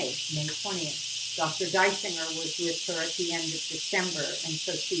in May 20th. Dr. Dysinger was with her at the end of December, and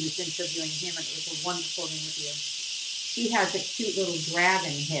so she was interviewing him, and it was a wonderful interview. She has a cute little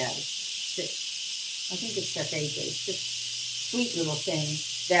dragon head that I think it's Chef AJ. It's just sweet little thing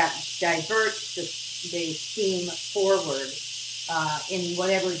that diverts the steam forward in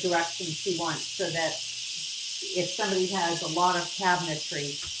whatever direction she wants, so that if somebody has a lot of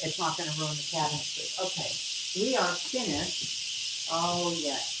cabinetry, it's not going to ruin the cabinetry. Okay, we are finished. Oh,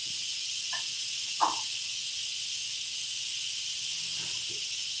 yes.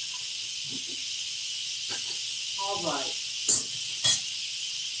 All right.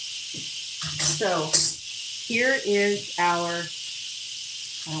 So here is our,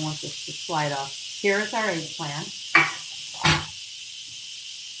 I don't want this to slide off. Here is our eggplant.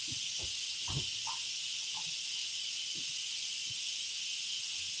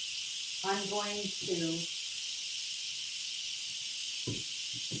 I'm going to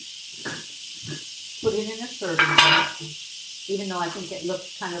put it in a serving bowl, even though I think it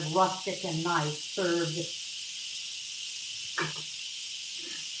looks kind of rustic and nice, served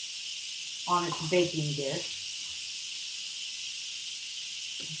on its baking dish.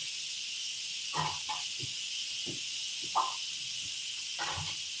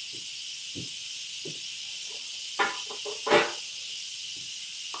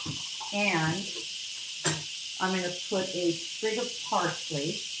 And I'm going to put a sprig of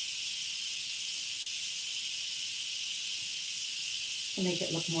parsley to make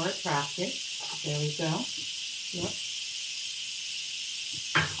it look more attractive. There we go. Look.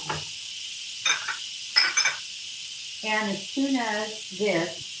 And as soon as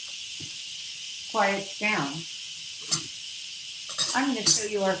this quiets down, I'm going to show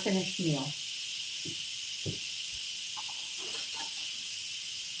you our finished meal.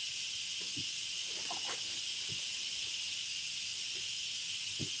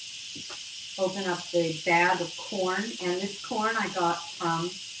 Open up the bag of corn, and this corn I got from,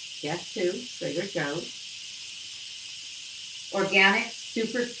 guess who? Trader Joe's. Organic,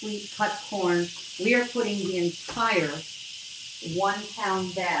 super sweet cut corn. We are putting the entire 1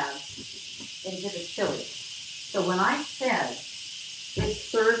 pound bag into the chili. So when I said it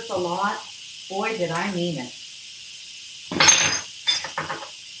serves a lot, boy, did I mean it.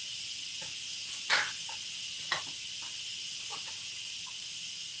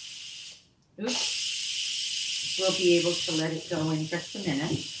 Oops. We'll be able to let it go in just a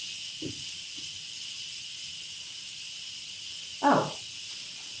minute. Oh,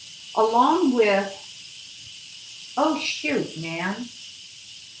 along with, oh shoot, man.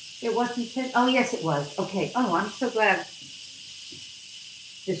 It wasn't, oh yes it was. Okay, oh, I'm so glad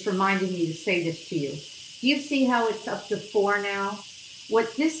this reminded me to say this to you. Do you see how it's up to 4 now?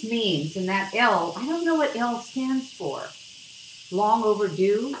 What this means, and that L, I don't know what L stands for. Long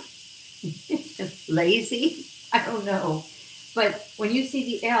overdue? Lazy? I don't know. But when you see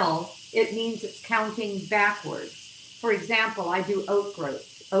the L, it means it's counting backwards. For example, I do oat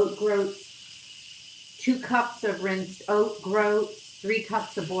groats. Oat groats, 2 cups of rinsed oat groats, 3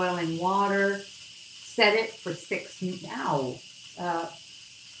 cups of boiling water. Set it for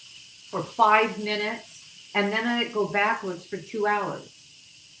 5 minutes, and then let it go backwards for 2 hours.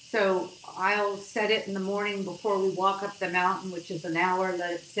 So I'll set it in the morning before we walk up the mountain, which is an hour,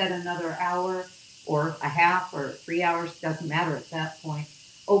 let it set another hour or a half or 3 hours, doesn't matter at that point.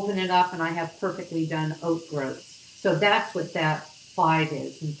 Open it up and I have perfectly done oat groats. So that's what that 5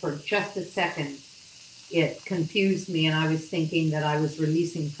 is. And for just a second, it confused me and I was thinking that I was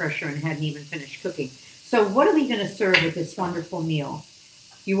releasing pressure and hadn't even finished cooking. So what are we going to serve with this wonderful meal?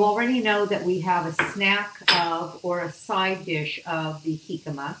 You already know that we have a snack of, or a side dish of the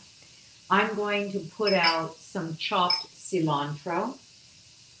jicama. I'm going to put out some chopped cilantro,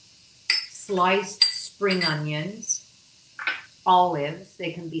 sliced spring onions, olives.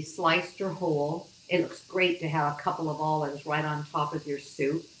 They can be sliced or whole. It looks great to have a couple of olives right on top of your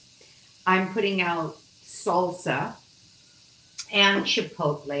soup. I'm putting out salsa and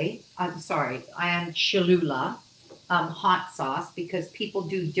chipotle. And Cholula. Hot sauce, because people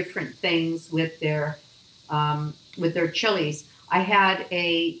do different things with their chilies. I had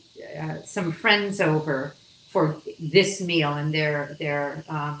some friends over for this meal, and they're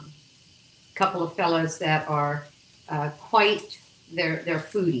couple of fellows that are they're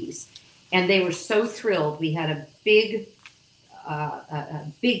foodies, and they were so thrilled. We had a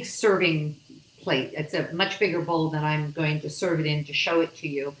big serving plate. It's a much bigger bowl than I'm going to serve it in to show it to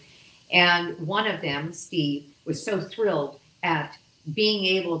you. And one of them, Steve, was so thrilled at being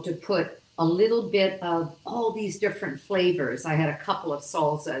able to put a little bit of all these different flavors. I had a couple of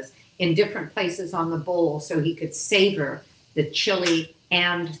salsas in different places on the bowl so he could savor the chili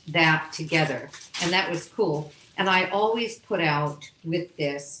and that together. And that was cool. And I always put out with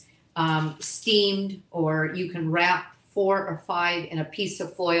this steamed, or you can wrap 4 or 5 in a piece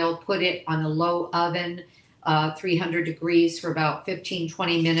of foil, put it on a low oven, 300 degrees for about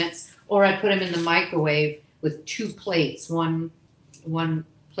 15-20 minutes, or I put them in the microwave with 2 plates, one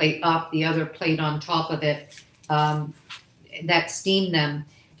plate up, the other plate on top of it, that steam them.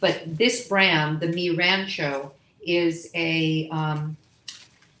 But this brand, the Mi Rancho, is a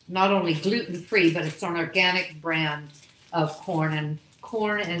not only gluten-free, but it's an organic brand of corn. And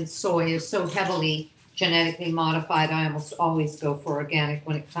corn and soy is so heavily genetically modified, I almost always go for organic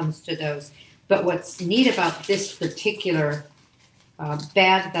when it comes to those. But what's neat about this particular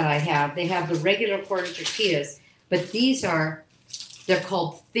bag that I have, they have the regular corn tortillas, but they're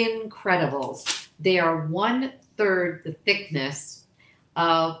called Thin Credibles. They are 1/3 the thickness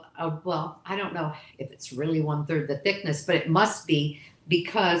of, well, I don't know if it's really 1/3 the thickness, but it must be,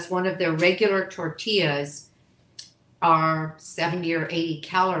 because one of their regular tortillas are 70 or 80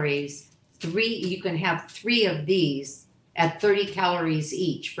 calories. You can have 3 of these at 30 calories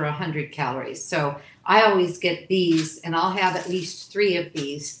each for 100 calories. So I always get these, and I'll have at least 3 of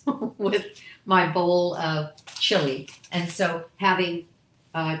these with my bowl of chili. And so having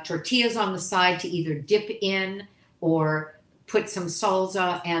tortillas on the side to either dip in or put some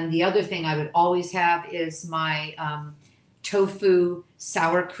salsa. And the other thing I would always have is my tofu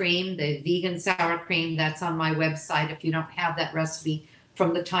sour cream, the vegan sour cream that's on my website. If you don't have that recipe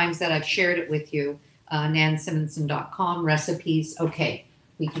from the times that I've shared it with you, nansimonson.com recipes. Okay,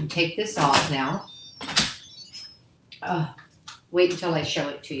 we can take this off now. Wait until I show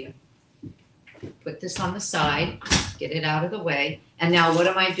it to you. Put this on the side, get it out of the way. And now what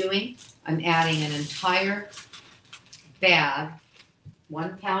am I doing? I'm adding an entire bag,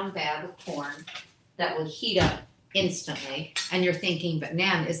 1-pound bag of corn that will heat up instantly. And you're thinking, but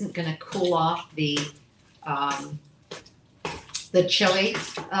Nan, isn't going to cool off the chili?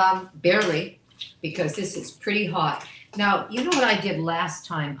 Barely, because this is pretty hot. Now, you know what I did last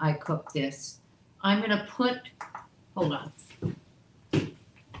time I cooked this? I'm going to put, hold on.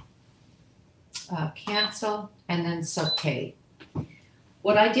 Cancel and then saute.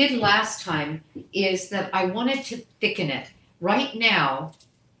 What I did last time is that I wanted to thicken it. Right now,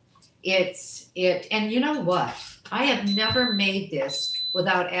 and you know what? I have never made this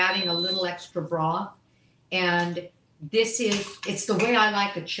without adding a little extra broth. And it's the way I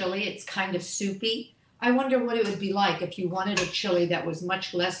like a chili. It's kind of soupy. I wonder what it would be like if you wanted a chili that was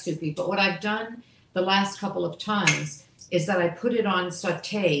much less soupy. But what I've done the last couple of times is that I put it on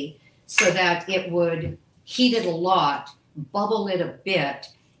saute so that it would heat it a lot, bubble it a bit,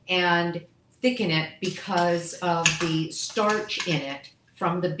 and thicken it because of the starch in it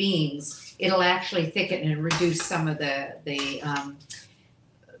from the beans. It'll actually thicken and reduce some of the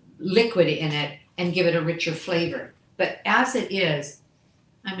liquid in it and give it a richer flavor. But as it is,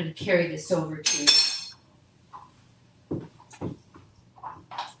 I'm going to carry this over to you.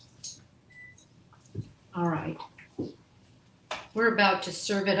 All right. We're about to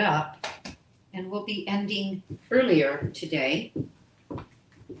serve it up, and we'll be ending earlier today.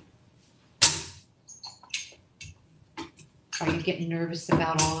 Are you getting nervous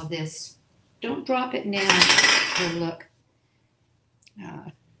about all of this? Don't drop it now. Here, look.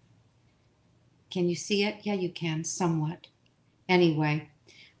 Can you see it? Yeah, you can, somewhat. Anyway,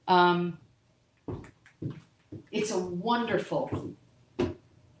 it's a wonderful,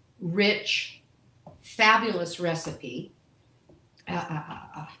 rich, fabulous recipe.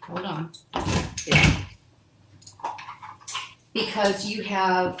 Hold on. There. Because you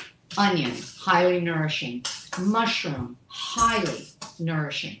have onion, highly nourishing, mushroom, highly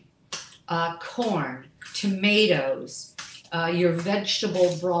nourishing, corn, tomatoes, your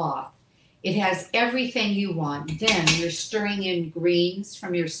vegetable broth. It has everything you want. Then you're stirring in greens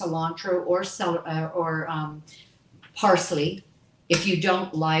from your cilantro or parsley. If you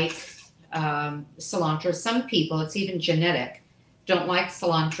don't like cilantro, some people, it's even genetic, don't like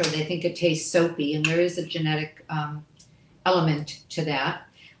cilantro. They think it tastes soapy, and there is a genetic element to that.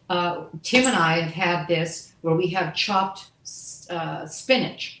 Tim and I have had this where we have chopped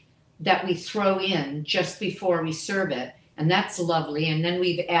spinach that we throw in just before we serve it, and that's lovely. And then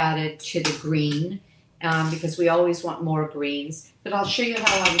we've added to the green because we always want more greens. But I'll show you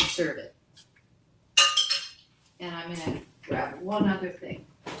how I would serve it. And I'm going to grab one other thing.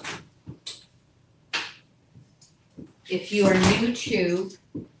 if you are new to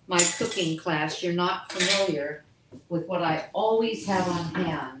my cooking class, you're not familiar with what I always have on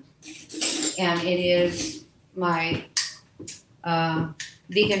hand. And it is my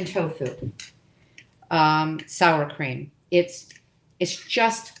vegan tofu sour cream. It's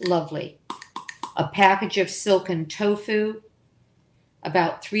just lovely. A package of silken tofu,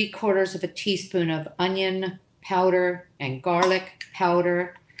 about 3/4 of a teaspoon of onion powder and garlic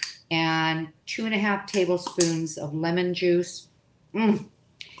powder, and 2.5 tablespoons of lemon juice. And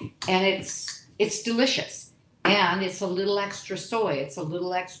it's delicious. And it's a little extra soy. It's a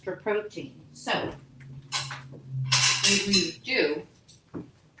little extra protein. So what we do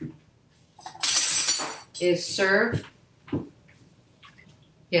is serve.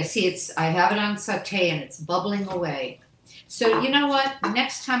 Yeah, see, I have it on saute and it's bubbling away. So you know what?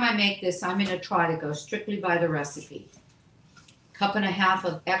 Next time I make this, I'm going to try to go strictly by the recipe. 1.5 cups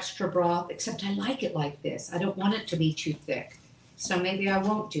of extra broth, except I like it like this. I don't want it to be too thick. So maybe I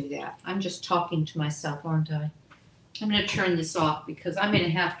won't do that. I'm just talking to myself, aren't I? I'm going to turn this off because I'm going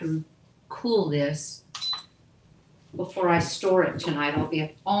to have to cool this before I store it tonight. I'll be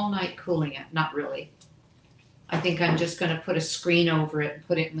up all night cooling it. Not really. I think I'm just going to put a screen over it and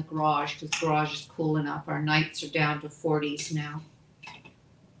put it in the garage because the garage is cool enough. Our nights are down to 40s now.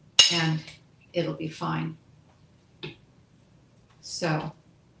 And it'll be fine. So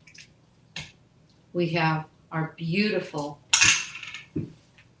we have our beautiful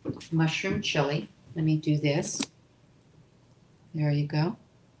mushroom chili. Let me do this. There you go.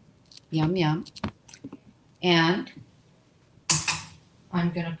 Yum, yum. And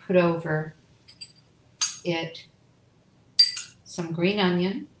I'm going to put over it some green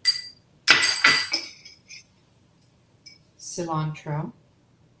onion, cilantro,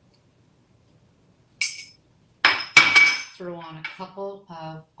 throw on a couple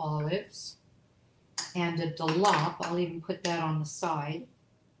of olives, and a dollop, I'll even put that on the side,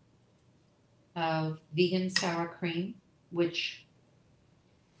 of vegan sour cream, which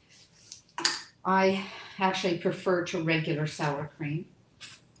I actually prefer to regular sour cream.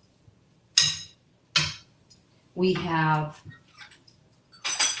 We have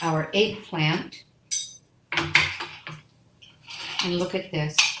our eggplant. And look at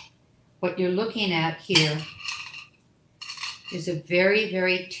this. What you're looking at here is a very,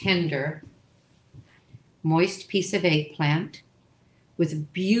 very tender, moist piece of eggplant with a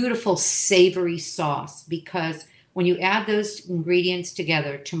beautiful savory sauce, because when you add those ingredients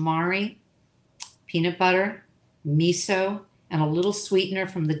together, tamari, peanut butter, miso, and a little sweetener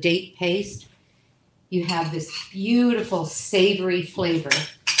from the date paste, you have this beautiful savory flavor.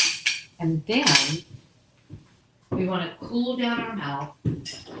 And then we want to cool down our mouth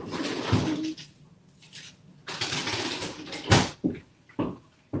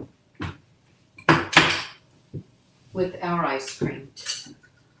with our ice cream.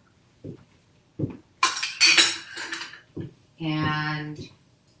 And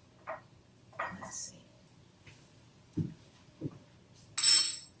let's see.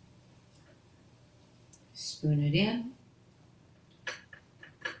 Spoon it in.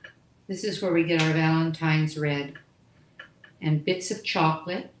 This is where we get our Valentine's red and bits of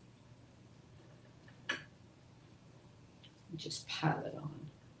chocolate. Just pile it on.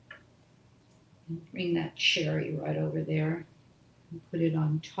 And bring that cherry right over there and put it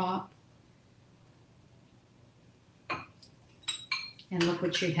on top. And look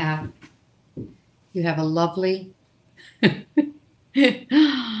what you have. You have a lovely, a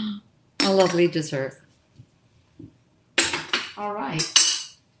lovely dessert. All right.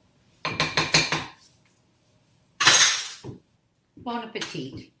 Bon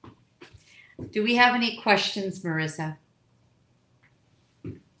appetit. Do we have any questions, Marissa?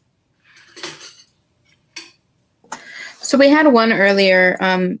 So we had one earlier.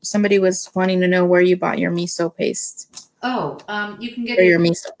 Somebody was wanting to know where you bought your miso paste. Oh, you can get Or it your at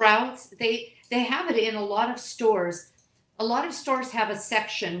miso. Sprouts. They have it in a lot of stores. A lot of stores have a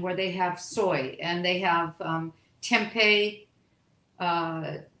section where they have soy and they have tempeh,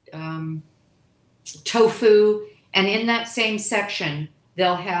 tofu, and in that same section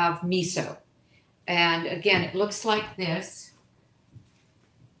they'll have miso. And again, it looks like this.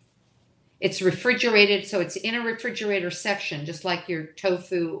 It's refrigerated, so it's in a refrigerator section, just like your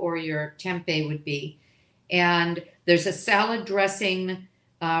tofu or your tempeh would be. And there's a salad dressing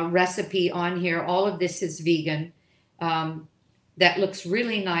recipe on here. All of this is vegan. That looks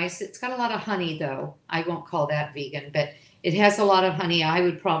really nice. It's got a lot of honey, though. I won't call that vegan, but it has a lot of honey. I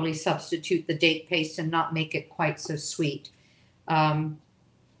would probably substitute the date paste and not make it quite so sweet.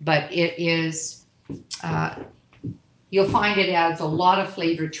 But it is You'll find it adds a lot of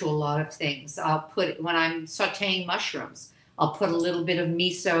flavor to a lot of things. When I'm sauteing mushrooms, I'll put a little bit of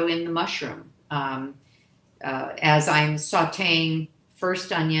miso in the mushroom. As I'm sauteing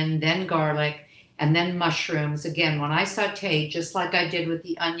first onion, then garlic, and then mushrooms. Again, when I saute, just like I did with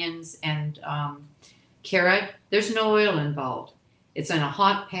the onions and carrot, there's no oil involved. It's in a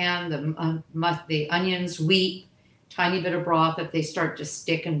hot pan. The onions weep, tiny bit of broth if they start to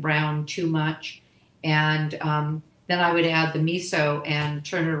stick and brown too much. And then I would add the miso and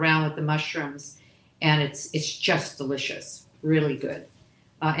turn it around with the mushrooms. And it's just delicious. Really good.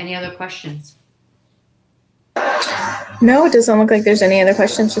 Any other questions? No, it doesn't look like there's any other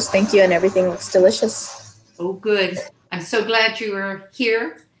questions. Just thank you, and everything looks delicious. Oh, good. I'm so glad you were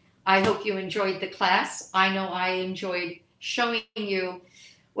here. I hope you enjoyed the class. I know I enjoyed showing you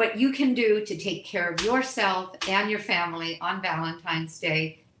what you can do to take care of yourself and your family on Valentine's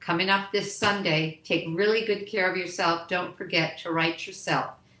Day. Coming up this Sunday, take really good care of yourself. Don't forget to write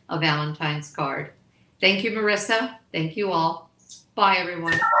yourself a Valentine's card. Thank you, Marissa. Thank you all. Bye,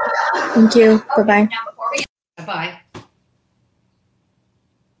 everyone. Thank you. Bye-bye. Bye.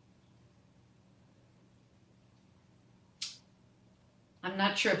 I'm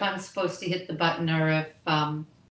not sure if I'm supposed to hit the button or if